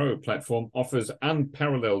NK Pro platform offers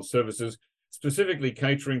unparalleled services, specifically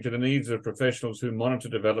catering to the needs of professionals who monitor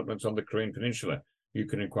developments on the Korean Peninsula. You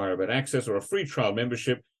can inquire about access or a free trial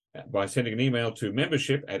membership by sending an email to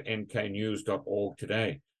membership@nknews.org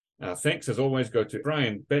today. Thanks, as always, go to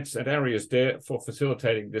Brian Betts and Arias Dare for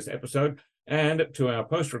facilitating this episode, and to our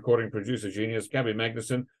post-recording producer genius, Gabby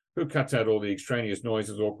Magnuson, who cuts out all the extraneous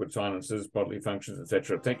noises, awkward silences, bodily functions,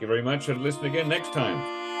 etc. Thank you very much, and listen again next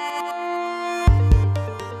time.